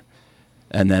manager.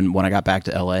 And then when I got back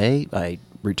to LA, I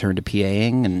returned to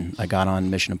PAing, and I got on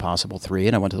Mission Impossible 3,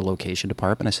 and I went to the location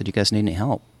department. I said, you guys need any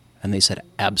help? And they said,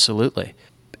 absolutely.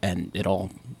 And it all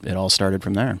started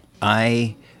from there.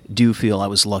 I do feel I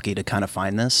was lucky to kind of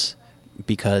find this,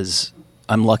 because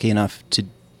I'm lucky enough to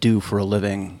do for a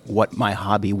living what my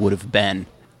hobby would have been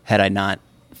had I not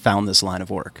found this line of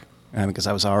work. Because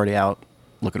I was already out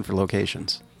looking for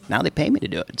locations. Now they pay me to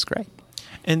do it. It's great.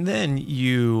 And then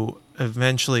you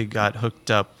eventually got hooked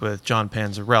up with John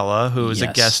Panzarella, who was a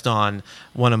guest on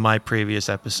one of my previous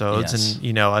episodes. Yes. And,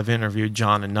 you know, I've interviewed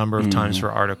John a number of times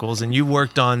for articles, and you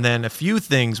worked on then a few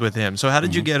things with him. So how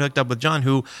did you get hooked up with John,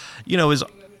 who, you know, is,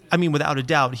 I mean, without a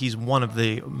doubt, he's one of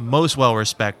the most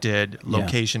well-respected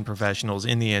location professionals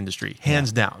in the industry,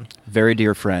 hands down. Very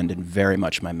dear friend and very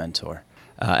much my mentor.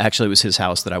 Actually, it was his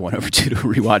house that I went over to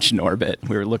rewatch Norbit.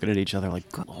 We were looking at each other like,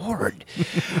 good Lord.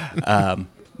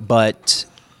 But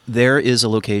there is a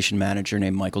location manager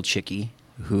named Michael Chicky,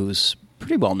 who's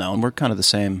pretty well known. We're kind of the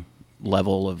same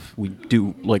level of, we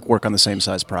do like work on the same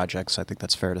size projects. I think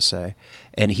that's fair to say.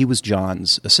 And he was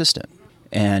John's assistant.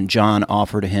 And John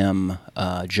offered him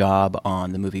a job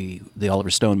on the Oliver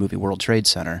Stone movie World Trade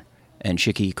Center. And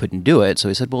Chicky couldn't do it, so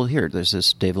he said, well, here, there's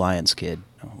this Dave Lyons kid.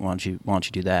 Why don't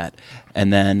you do that?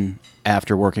 And then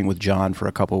after working with John for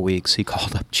a couple of weeks, he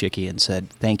called up Chicky and said,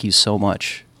 thank you so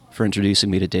much for introducing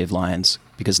me to Dave Lyons,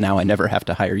 because now I never have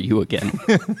to hire you again.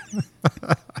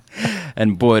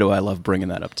 And boy, do I love bringing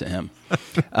that up to him.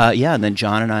 And then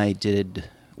John and I did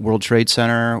World Trade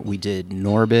Center. We did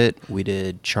Norbit. We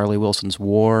did Charlie Wilson's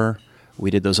War. We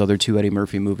did those other two Eddie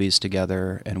Murphy movies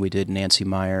together, and we did Nancy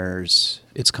Meyer's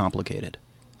It's Complicated.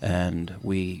 And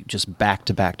we just back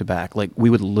to back to back. Like, we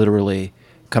would literally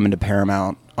come into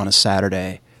Paramount on a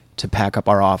Saturday to pack up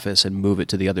our office and move it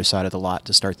to the other side of the lot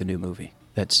to start the new movie.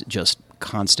 That's just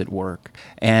constant work.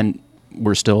 And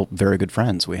we're still very good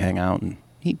friends. We hang out, and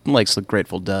he likes the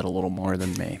Grateful Dead a little more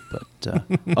than me. But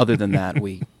other than that,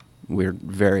 we're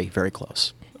very, very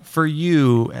close. For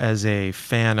you, as a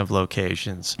fan of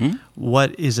locations,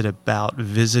 what is it about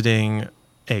visiting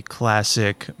a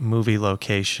classic movie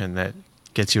location that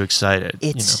gets you excited?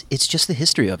 It's just the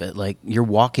history of it. Like, you're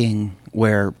walking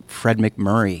where Fred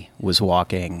McMurray was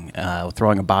walking,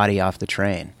 throwing a body off the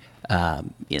train.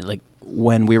 Like,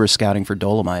 when we were scouting for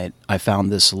Dolomite, I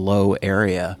found this low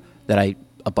area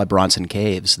up by Bronson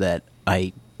Caves that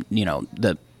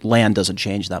the land doesn't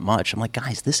change that much. I'm like,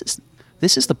 guys, this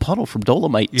is the puddle from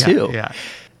Dolomite too. Yeah.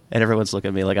 And everyone's looking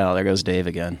at me like, oh, there goes Dave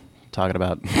again, talking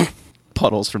about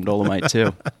puddles from Dolomite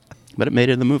too. But it made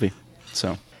it in the movie.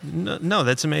 So no,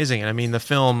 that's amazing. And I mean, the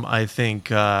film, I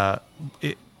think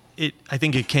it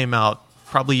came out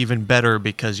probably even better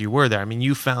because you were there. I mean,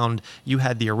 you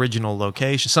had the original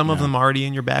location. Some of them already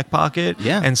in your back pocket,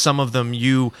 and some of them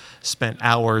you spent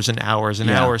hours and hours and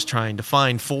hours trying to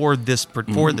find for this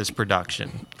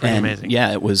production. Pretty amazing.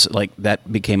 Yeah, it was like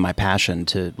that became my passion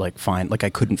to find. Like, I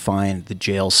couldn't find the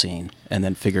jail scene, and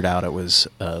then figured out it was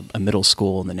a middle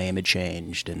school, and the name had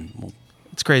changed. And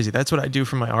it's crazy. That's what I do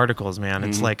for my articles, man.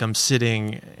 It's like I'm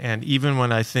sitting, and even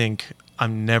when I think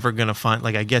I'm never going to find,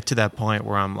 like, I get to that point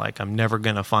where I'm like, I'm never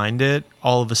going to find it,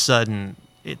 all of a sudden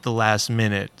at the last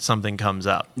minute something comes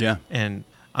up. Yeah. And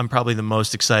I'm probably the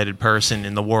most excited person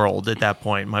in the world at that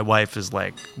point. My wife is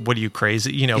like, "What are you,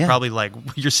 crazy?" Yeah. Probably like,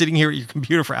 you're sitting here at your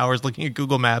computer for hours looking at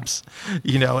Google Maps,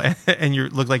 and you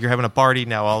look like you're having a party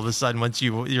now. All of a sudden, once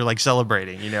you're like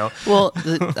celebrating, Well,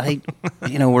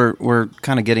 we're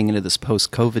kind of getting into this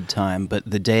post-COVID time, but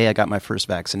the day I got my first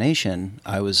vaccination,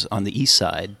 I was on the east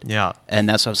side. Yeah. And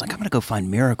that's why I was like, I'm going to go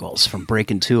find Miracles from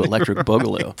Breaking 2 Electric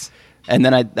Boogaloo. And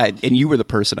then and you were the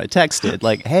person I texted,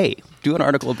 like, hey, do an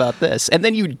article about this. And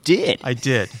then you did. I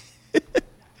did.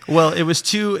 Well, it was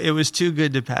too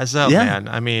good to pass up, Yeah. man.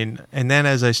 I mean, and then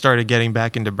as I started getting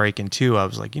back into Breaking 2, I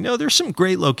was like, there's some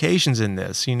great locations in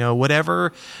this.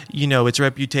 Whatever, its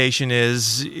reputation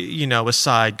is,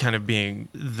 aside kind of being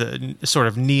the sort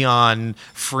of neon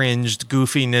fringed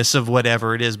goofiness of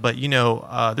whatever it is, but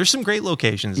there's some great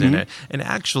locations in it. And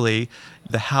actually,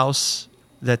 the house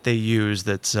that they use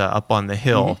that's up on the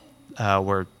hill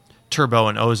where Turbo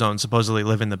and Ozone supposedly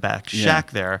live in the back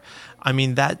shack there. I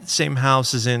mean, that same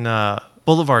house is in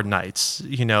Boulevard Nights,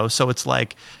 so it's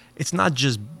like, it's not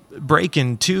just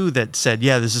Breaking 2 that said,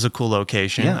 yeah, this is a cool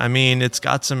location. Yeah. I mean, it's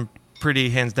got some pretty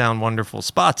hands down wonderful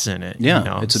spots in it.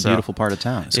 Yeah, it's a beautiful part of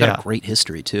town. It's got a great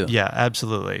history, too. Yeah,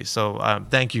 absolutely. So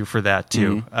thank you for that,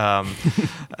 too.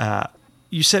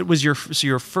 You said was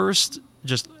your first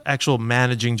just actual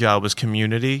managing job was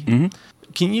Community.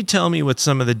 Can you tell me what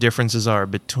some of the differences are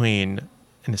between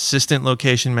an assistant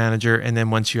location manager and then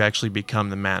once you actually become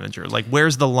the manager? Like,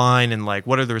 where's the line and like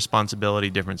what are the responsibility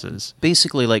differences?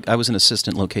 Basically, like, I was an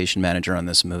assistant location manager on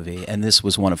this movie, and this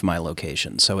was one of my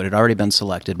locations. So it had already been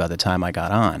selected by the time I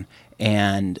got on.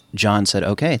 And John said,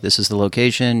 okay, this is the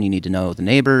location. You need to know the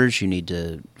neighbors. You need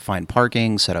to find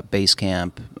parking, set up base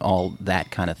camp, all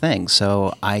that kind of thing.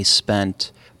 So I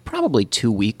spent probably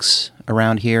 2 weeks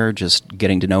around here just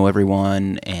getting to know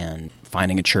everyone and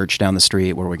finding a church down the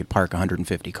street where we could park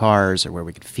 150 cars or where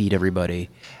we could feed everybody,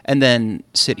 and then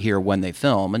sit here when they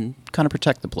film and kind of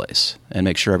protect the place and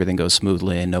make sure everything goes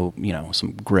smoothly and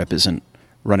some grip isn't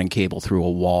running cable through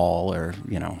a wall or,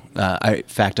 in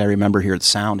fact, I remember here the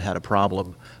sound had a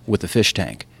problem with the fish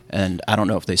tank, and I don't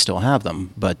know if they still have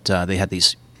them, but they had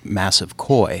these massive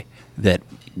koi that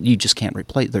you just can't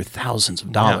replace. They're thousands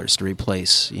of dollars to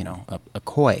replace, a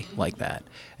koi like that.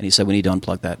 And he said, we need to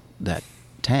unplug that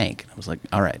tank. I was like,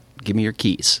 all right, give me your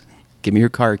keys. Give me your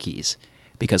car keys,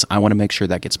 because I want to make sure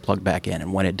that gets plugged back in.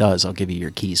 And when it does, I'll give you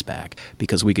your keys back,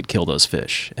 because we could kill those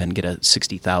fish and get a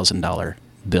 $60,000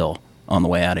 bill on the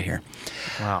way out of here.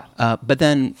 Wow. But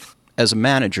then as a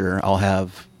manager, I'll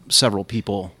have several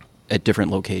people at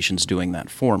different locations doing that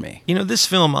for me. This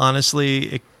film,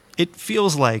 honestly, it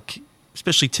feels like,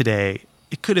 especially today,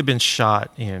 it could have been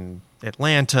shot in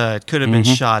Atlanta. It could have been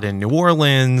shot in New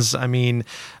Orleans. I mean,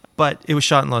 but it was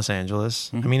shot in Los Angeles.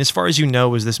 I mean, as far as you know,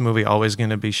 was this movie always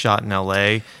going to be shot in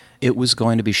L.A.? It was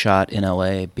going to be shot in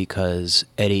L.A. because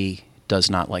Eddie does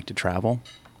not like to travel.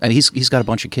 And he's got a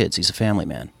bunch of kids. He's a family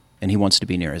man, and he wants to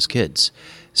be near his kids.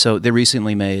 So they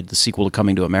recently made the sequel to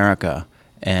Coming to America,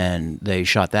 and they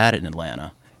shot that in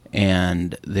Atlanta.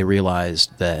 And they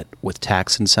realized that with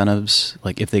tax incentives,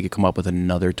 like if they could come up with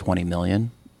another $20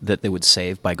 million that they would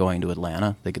save by going to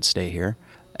Atlanta, they could stay here.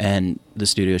 And the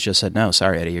studios just said, no,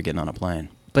 sorry, Eddie, you're getting on a plane.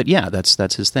 But yeah,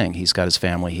 that's his thing. He's got his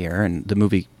family here, and the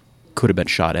movie could have been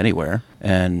shot anywhere.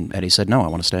 And Eddie said, no, I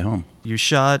want to stay home. You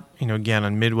shot, again,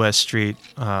 on Midwest Street,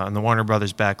 on the Warner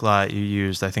Brothers backlot. You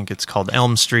used, I think it's called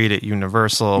Elm Street at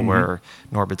Universal, where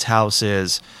Norbert's house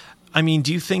is. I mean,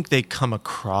 do you think they come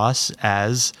across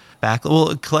as backlot?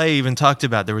 Well, Clay even talked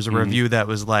about, there was a review that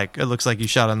was like, it looks like you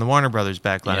shot on the Warner Brothers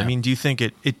backlot. Yeah. I mean, do you think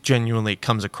it genuinely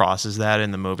comes across as that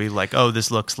in the movie? Like, oh, this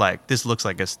looks like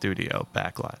a studio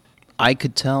backlot. I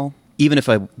could tell, even if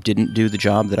I didn't do the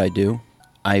job that I do,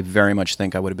 I very much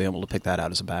think I would have been able to pick that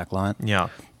out as a backlot. Yeah.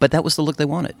 But that was the look they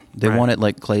wanted. They Right. wanted,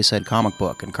 like Clay said, comic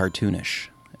book and cartoonish.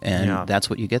 And that's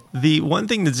what you get. The one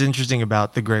thing that's interesting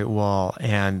about the Great Wall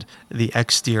and the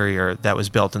exterior that was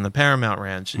built in the Paramount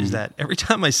Ranch is that every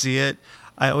time I see it,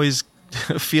 I always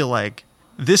feel like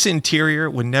this interior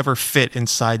would never fit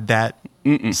inside that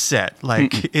set.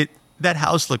 Like that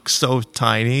house looks so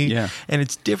tiny. Yeah. And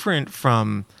it's different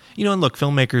from, and look,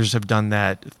 filmmakers have done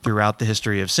that throughout the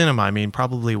history of cinema. I mean,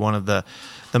 probably one of the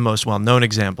most well-known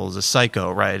examples is Psycho,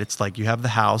 right? It's like you have the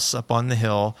house up on the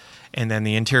hill, and then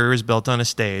the interior is built on a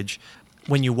stage.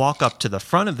 When you walk up to the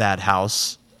front of that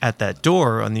house, at that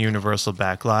door on the Universal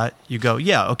backlot, you go,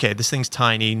 yeah, okay, this thing's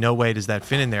tiny. No way does that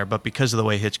fit in there. But because of the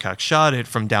way Hitchcock shot it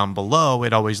from down below,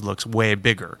 it always looks way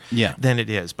bigger than it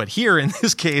is. But here, in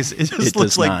this case, it just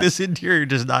looks like this interior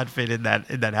does not fit in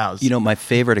that house. You know, my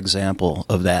favorite example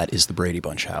of that is the Brady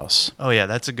Bunch house. Oh, yeah,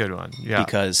 that's a good one. Yeah.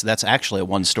 Because that's actually a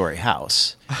one-story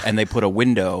house. And they put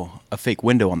a fake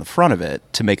window on the front of it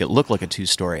to make it look like a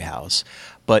two-story house.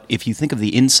 But if you think of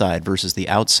the inside versus the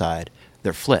outside,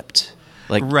 they're flipped.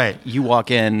 Like, right. You walk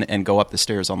in and go up the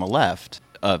stairs on the left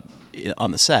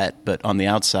on the set, but on the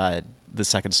outside, the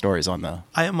second story is on the...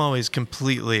 I am always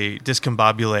completely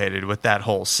discombobulated with that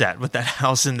whole set, with that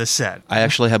house in the set. I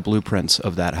actually have blueprints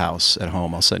of that house at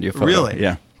home. I'll send you a photo. Really?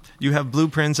 Yeah. You have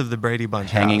blueprints of the Brady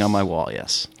Bunch hanging house. on my wall,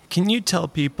 yes. Can you tell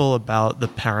people about the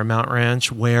Paramount Ranch,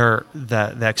 where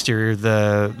the exterior of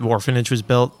the orphanage was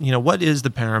built? You know, what is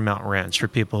the Paramount Ranch for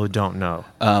people who don't know?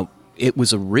 It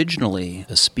was originally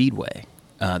a speedway.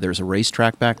 There's a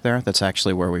racetrack back there. That's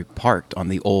actually where we parked on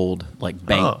the old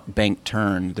bank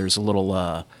turn. There's a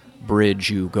little bridge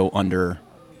you go under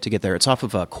to get there. It's off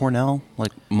of Cornell,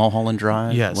 like Mulholland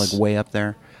Drive, like way up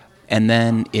there. And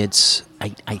then it's,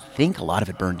 I think a lot of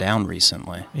it burned down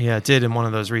recently. Yeah, it did in one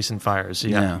of those recent fires.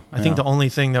 Yeah. I think the only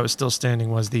thing that was still standing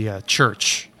was the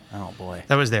church. Oh, boy.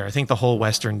 That was there. I think the whole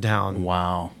western town.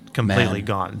 Wow. Completely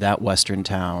gone. That western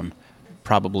town,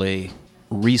 probably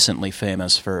recently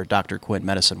famous for Dr. Quinn,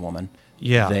 Medicine Woman.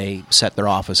 Yeah. They set their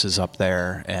offices up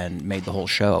there and made the whole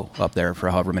show up there for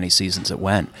however many seasons it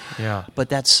went. Yeah. But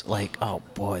that's like, oh,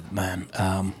 boy, man.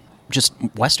 Just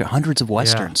hundreds of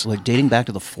westerns, like dating back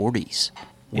to the 40s.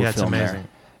 Yeah, it's amazing. There.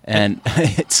 And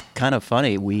it's kind of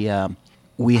funny. We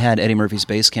had Eddie Murphy's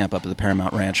base camp up at the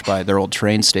Paramount Ranch by their old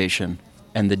train station,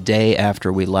 and the day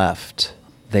after we left,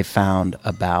 they found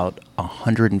about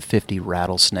 150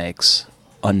 rattlesnakes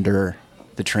under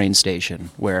the train station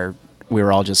where we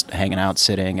were all just hanging out,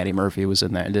 sitting. Eddie Murphy was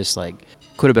in there, and just like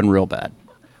could have been real bad.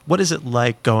 What is it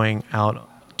like going out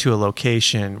to a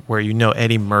location where you know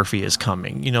Eddie Murphy is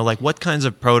coming? You know, like what kinds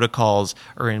of protocols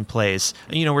are in place?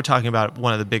 You know, we're talking about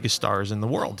one of the biggest stars in the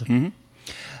world.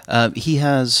 Mm-hmm. He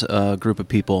has a group of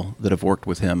people that have worked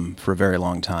with him for a very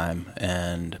long time,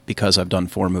 and because I've done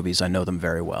 4 movies, I know them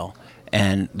very well.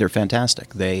 And they're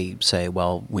fantastic. They say,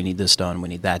 well, we need this done, we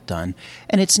need that done.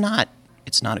 And it's not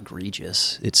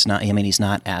egregious. It's not, I mean, he's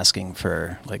not asking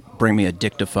for, like, bring me a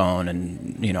dictaphone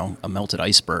and, you know, a melted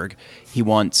iceberg. He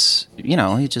wants, you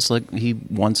know, he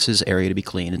wants his area to be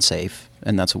clean and safe,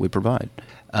 and that's what we provide.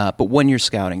 But when you're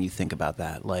scouting, you think about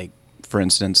that. Like, for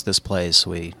instance, this place,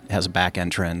 has a back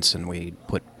entrance, and we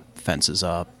put fences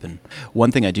up. And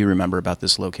one thing I do remember about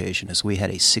this location is we had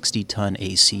a 60-ton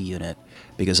AC unit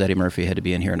because Eddie Murphy had to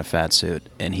be in here in a fat suit,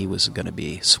 and he was going to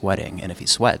be sweating. And if he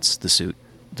sweats, the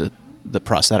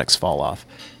prosthetics fall off.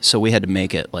 So we had to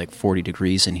make it like 40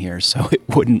 degrees in here so it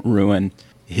wouldn't ruin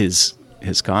his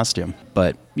costume.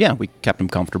 But yeah, we kept him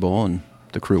comfortable, and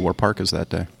the crew wore parkas that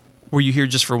day. Were you here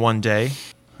just for one day?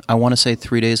 I want to say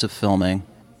 3 days of filming.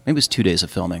 Maybe it was 2 days of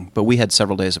filming, but we had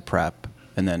several days of prep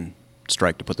and then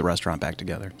strike to put the restaurant back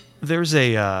together. There's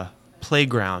a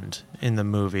playground in the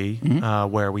movie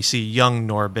where we see young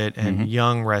Norbit and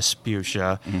young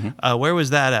Respucia. Where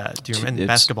was that at? Do you remember? The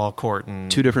basketball court?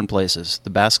 And 2 different places. The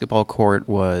basketball court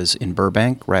was in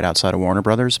Burbank, right outside of Warner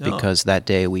Brothers, because that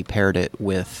day we paired it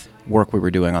with work we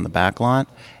were doing on the back lot,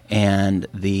 and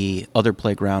the other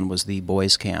playground was the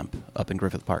boys' camp up in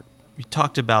Griffith Park. You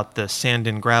talked about the Sand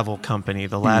and Gravel Company,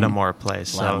 the Lattimore place.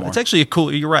 So it's actually a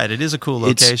cool, you're right, it is a cool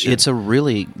location. It's a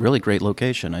really, really great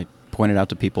location. I point it out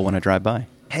to people when I drive by.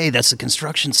 Hey, that's the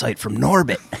construction site from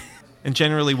Norbit. And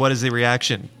generally, what is the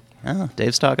reaction? Oh,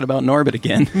 Dave's talking about Norbit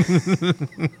again.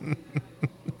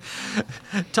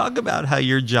 Talk about how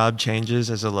your job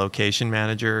changes as a location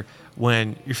manager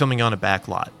when you're filming on a back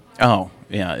lot. Oh,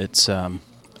 yeah, it's a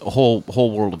whole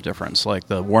world of difference. Like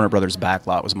the Warner Brothers back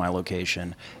lot was my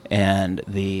location, and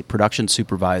the production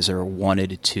supervisor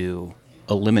wanted to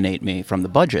eliminate me from the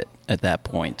budget at that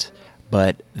point.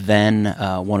 But then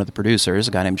one of the producers,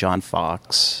 a guy named John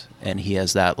Fox, and he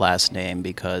has that last name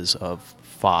because of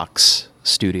Fox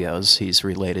Studios. He's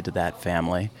related to that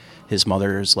family. His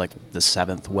mother is like the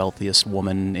 7th wealthiest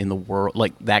woman in the world,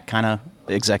 like that kind of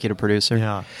executive producer.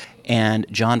 Yeah. And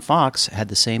John Fox had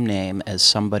the same name as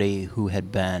somebody who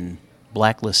had been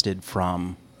blacklisted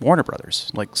from Warner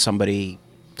Brothers. Like somebody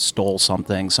stole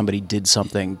something, somebody did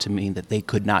something to mean that they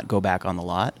could not go back on the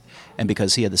lot. And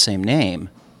because he had the same name,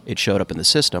 it showed up in the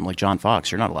system, like, John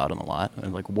Fox, you're not allowed on the lot.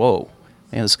 And like, whoa.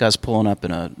 Man, this guy's pulling up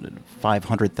in a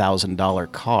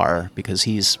 $500,000 car because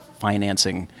he's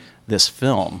financing this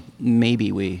film.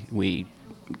 Maybe we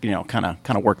kind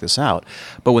of work this out.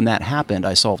 But when that happened,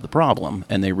 I solved the problem,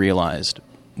 and they realized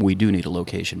we do need a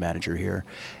location manager here.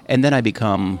 And then I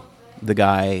become the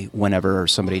guy whenever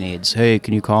somebody needs, hey,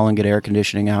 can you call and get air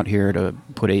conditioning out here to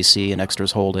put AC and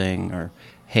extras holding, or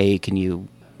hey, can you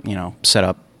set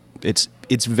up. It's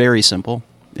very simple,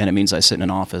 and it means I sit in an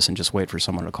office and just wait for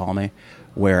someone to call me,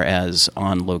 whereas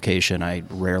on location I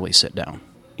rarely sit down.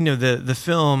 The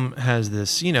film has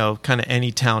this, kind of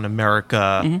Anytown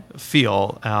America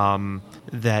feel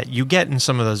that you get in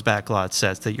some of those backlot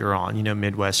sets that you're on,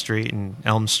 Midwest Street and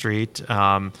Elm Street.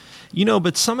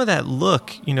 But some of that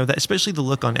look, especially the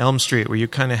look on Elm Street where you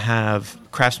kind of have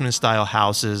craftsman-style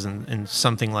houses and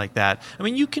something like that. I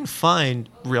mean, you can find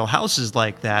real houses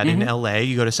like that in L.A.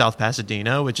 You go to South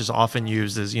Pasadena, which is often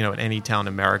used as, an Anytown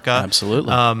America.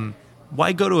 Absolutely.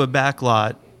 Why go to a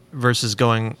backlot versus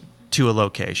going to a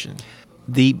location?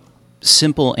 The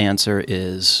simple answer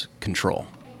is control.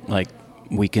 Like,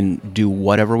 we can do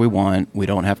whatever we want. We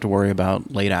don't have to worry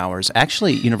about late hours.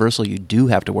 Actually, Universal, you do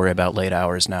have to worry about late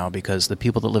hours now because the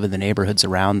people that live in the neighborhoods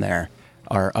around there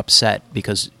are upset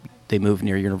because they moved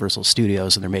near Universal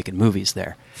Studios and they're making movies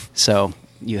there. So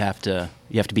you have to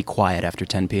be quiet after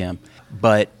 10 p.m.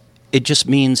 But it just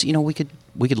means, we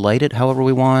could light it however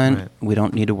we want. Right. We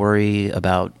don't need to worry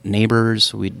about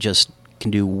neighbors. We just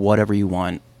can do whatever you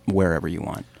want, wherever you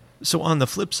want. So on the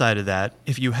flip side of that,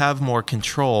 if you have more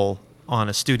control on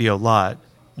a studio lot,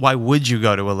 why would you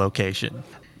go to a location?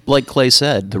 Like Clay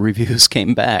said, the reviews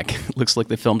came back. Looks like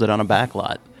they filmed it on a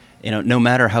backlot. No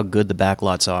matter how good the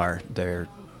backlots are, they're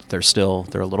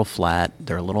a little flat.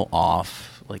 They're a little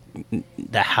off. Like,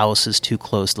 the house is too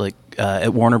close. Like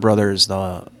at Warner Brothers,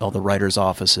 all the writers'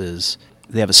 offices,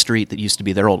 they have a street that used to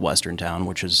be their old Western town,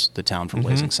 which is the town from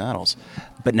Blazing Saddles.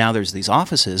 But now there's these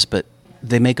offices, but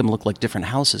they make them look like different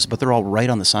houses, but they're all right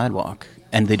on the sidewalk,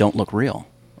 and they don't look real.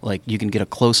 Like, you can get a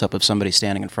close-up of somebody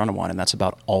standing in front of one, and that's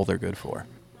about all they're good for.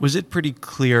 Was it pretty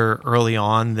clear early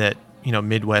on that,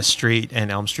 Midwest Street and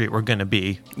Elm Street were going to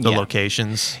be the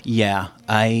locations? Yeah.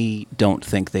 I don't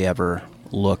think they ever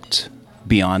looked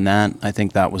beyond that. I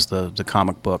think that was the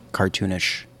comic book,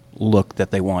 cartoonish look that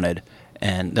they wanted.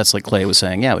 And that's like Clay was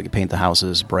saying, we could paint the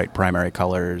houses bright primary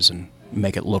colors and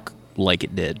make it look like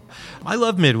it did. I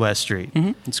love Midwest Street.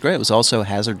 It's great. It was also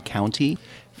Hazard County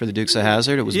for the Dukes of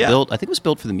Hazzard. It was built, I think it was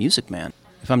built for the Music Man,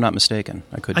 if I'm not mistaken.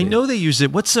 I know they used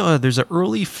it. There's an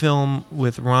early film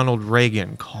with Ronald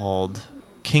Reagan called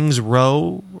King's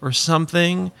Row or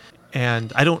something,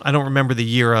 and I don't remember the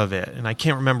year of it, and I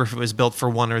can't remember if it was built for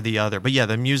one or the other. But yeah,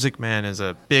 The Music Man is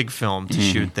a big film to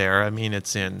shoot there. I mean,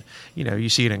 it's in, you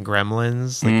see it in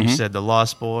Gremlins, like you said, The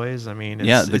Lost Boys. I mean,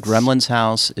 the Gremlins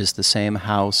house is the same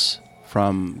house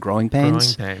from Growing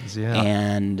Pains,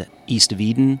 and East of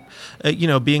Eden.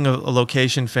 Being a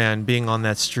location fan, being on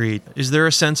that street, is there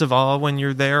a sense of awe when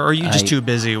you're there, or are you just too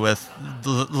busy with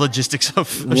the logistics of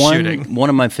shooting? One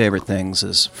of my favorite things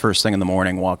is first thing in the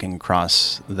morning walking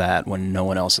across that when no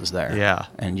one else is there. Yeah.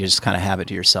 And you just kind of have it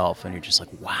to yourself, and you're just like,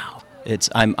 wow.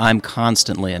 I'm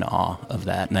constantly in awe of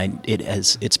that, and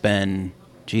it's been,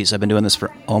 I've been doing this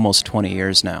for almost 20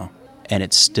 years now, and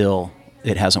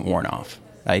it hasn't worn off.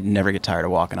 I never get tired of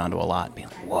walking onto a lot and being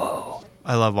like, whoa.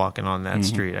 I love walking on that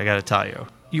street, I got to tell you.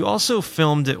 You also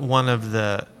filmed at one of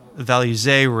the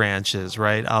Valuze ranches,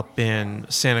 right, up in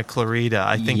Santa Clarita.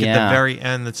 I think at the very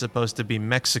end that's supposed to be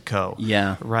Mexico.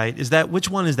 Yeah. Right? Which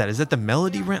one is that? Is that the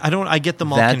Melody Ranch? I get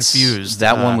them all confused.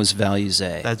 That one was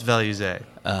Valuze. That's Valuze.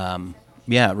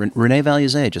 Rene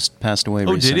Valuze just passed away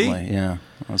recently. Did he? Yeah,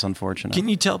 that was unfortunate. Can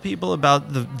you tell people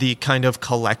about the kind of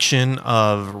collection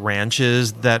of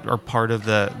ranches that are part of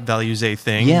the Valuze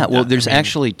thing? Yeah, well, there's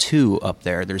actually two up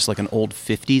there. There's like an old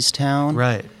 50s town.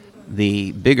 Right.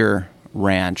 The bigger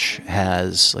ranch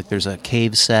has, there's a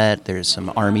cave set, there's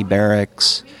some army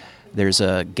barracks, there's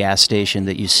a gas station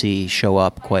that you see show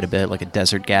up quite a bit, like a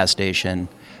desert gas station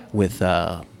with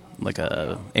like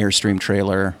a Airstream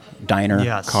trailer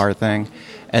diner car thing.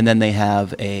 And then they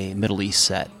have a Middle East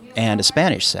set and a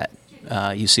Spanish set.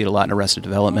 You see it a lot in Arrested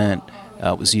Development.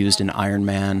 It was used in Iron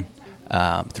Man,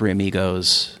 Three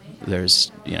Amigos.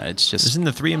 There's, it's just... Isn't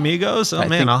the Three Amigos? Oh,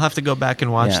 man, I'll have to go back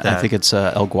and watch that. I think it's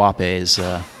El Guape's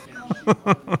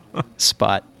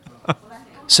spot.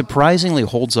 Surprisingly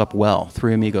holds up well.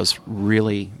 Three Amigos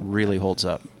really, really holds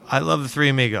up. I love the Three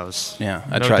Amigos. Yeah,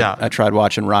 I tried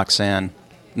watching Roxanne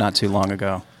not too long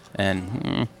ago,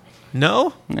 and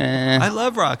no, I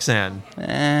love Roxanne.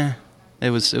 It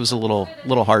was a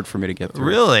little hard for me to get through.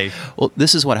 Really? Well,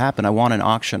 this is what happened. I won an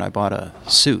auction. I bought a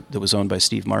suit that was owned by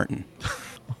Steve Martin,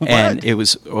 and it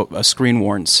was a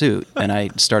screen-worn suit. And I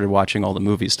started watching all the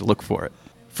movies to look for it.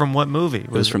 From what movie? It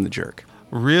was from The Jerk.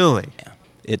 Really? Yeah.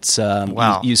 It's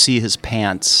Wow. You see his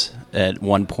pants at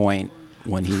one point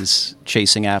when he's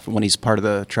when he's part of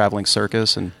the traveling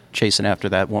circus and chasing after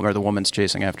that woman, or the woman's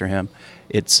chasing after him.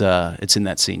 It's in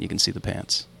that scene. You can see the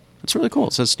pants. It's really cool.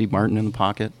 It says Steve Martin in the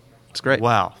pocket. It's great.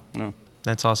 Wow. Yeah.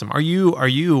 That's awesome. Are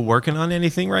you working on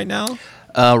anything right now?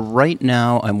 Right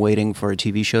now, I'm waiting for a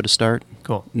TV show to start.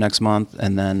 Cool. Next month,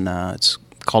 and then it's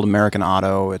called American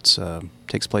Auto. It's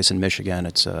takes place in Michigan.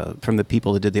 It's from the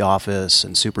people that did The Office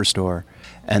and Superstore.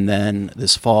 And then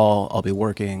this fall, I'll be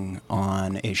working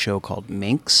on a show called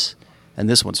Minx, and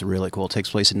this one's really cool. It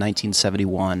takes place in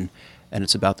 1971, and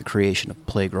it's about the creation of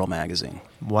Playgirl magazine.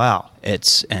 Wow.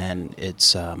 It's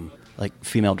like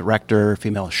female director,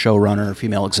 female showrunner,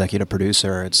 female executive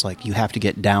producer. It's like you have to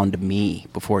get down to me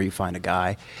before you find a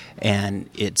guy. And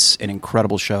it's an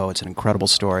incredible show. It's an incredible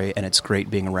story. And it's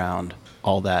great being around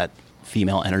all that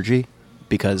female energy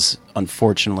because,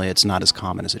 unfortunately, it's not as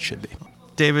common as it should be.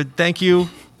 David, thank you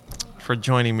for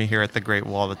joining me here at the Great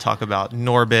Wall to talk about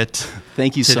Norbit.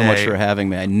 Thank you today. so much for having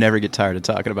me. I never get tired of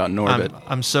talking about Norbit.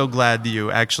 I'm so glad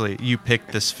that you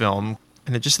picked this film.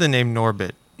 And just the name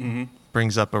Norbit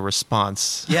brings up a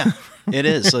response. Yeah, it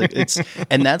is.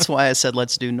 And that's why I said,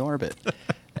 let's do Norbit.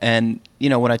 And,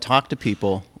 when I talk to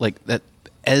people like that,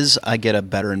 as I get a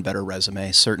better and better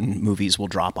resume, certain movies will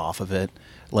drop off of it.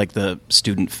 Like the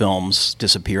student films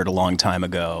disappeared a long time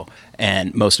ago,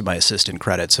 and most of my assistant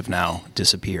credits have now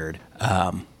disappeared.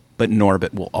 But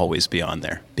Norbit will always be on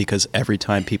there because every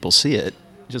time people see it,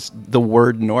 just the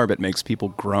word Norbit makes people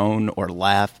groan or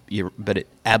laugh, but it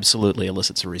absolutely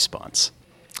elicits a response.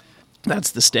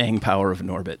 That's the staying power of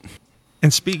Norbit.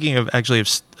 And speaking of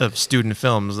student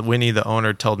films, Winnie, the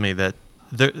owner, told me that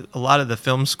a lot of the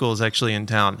film schools actually in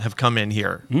town have come in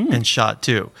here and shot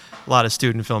too. A lot of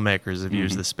student filmmakers have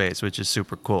used the space, which is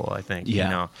super cool, I think.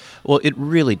 Yeah. Well, it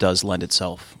really does lend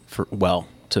itself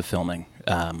to filming.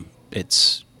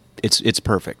 It's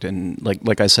perfect. And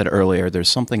like I said earlier, there's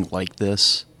something like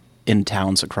this in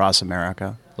towns across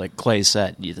America. Like Clay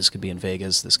said, this could be in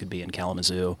Vegas, this could be in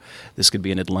Kalamazoo, this could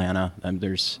be in Atlanta.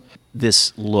 There's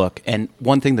this look. And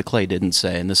one thing that Clay didn't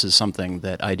say, and this is something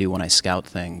that I do when I scout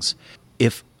things,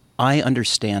 if I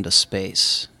understand a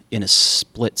space in a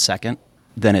split second,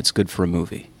 then it's good for a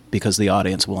movie because the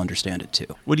audience will understand it too.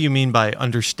 What do you mean by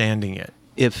understanding it?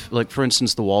 If, for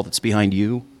instance, the wall that's behind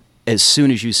you, as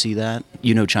soon as you see that,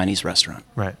 Chinese restaurant.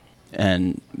 Right.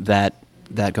 And that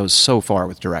goes so far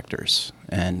with directors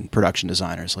and production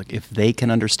designers. Like, if they can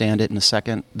understand it in a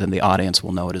second, then the audience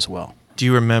will know it as well. Do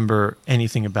you remember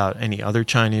anything about any other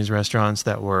Chinese restaurants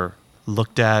that were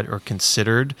looked at or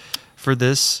considered for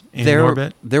this in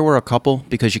Norbit? There were a couple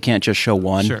because you can't just show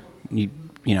one. Sure. You'd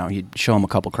show them a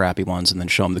couple crappy ones and then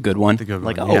show them the good one. The good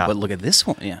one. But look at this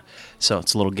one. Yeah. So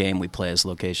it's a little game we play as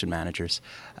location managers.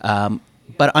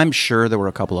 But I'm sure there were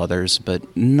a couple others,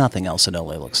 but nothing else in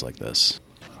LA looks like this.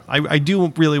 I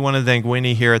do really want to thank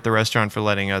Winnie here at the restaurant for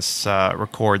letting us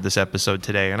record this episode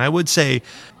today. And I would say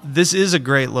this is a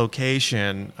great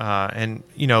location. And,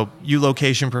 you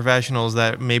location professionals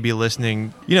that may be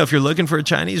listening, if you're looking for a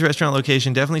Chinese restaurant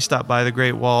location, definitely stop by the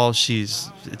Great Wall.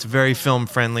 It's very film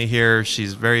friendly here.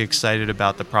 She's very excited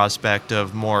about the prospect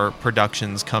of more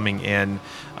productions coming in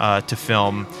to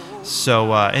film.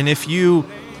 So, and if you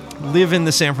live in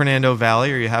the San Fernando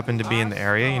Valley or you happen to be in the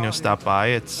area, stop by.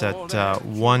 It's at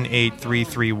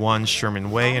 18331 Sherman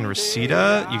Way in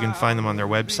Reseda. You can find them on their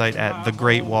website at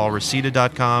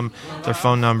thegreatwallreseda.com. Their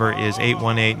phone number is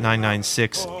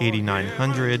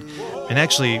 818-996-8900. And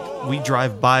actually, we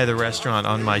drive by the restaurant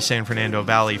on my San Fernando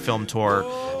Valley film tour,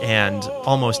 and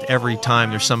almost every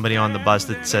time there's somebody on the bus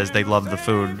that says they love the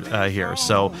food here.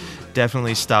 So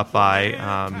definitely stop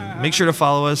by. Make sure to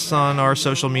follow us on our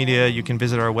social media. You can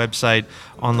visit our website,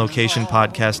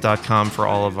 onlocationpodcast.com, for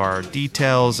all of our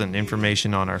details and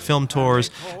information on our film tours.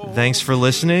 Thanks for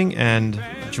listening and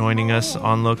joining us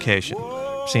on location.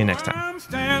 See you next time. I'm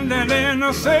standing in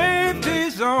a safety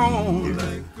zone.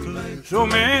 So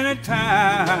many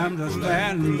times I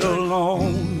stand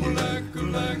alone.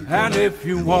 And if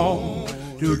you want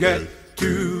to get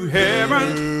to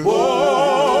heaven,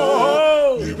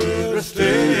 whoa, you better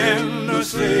stay in the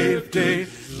safety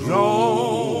zone.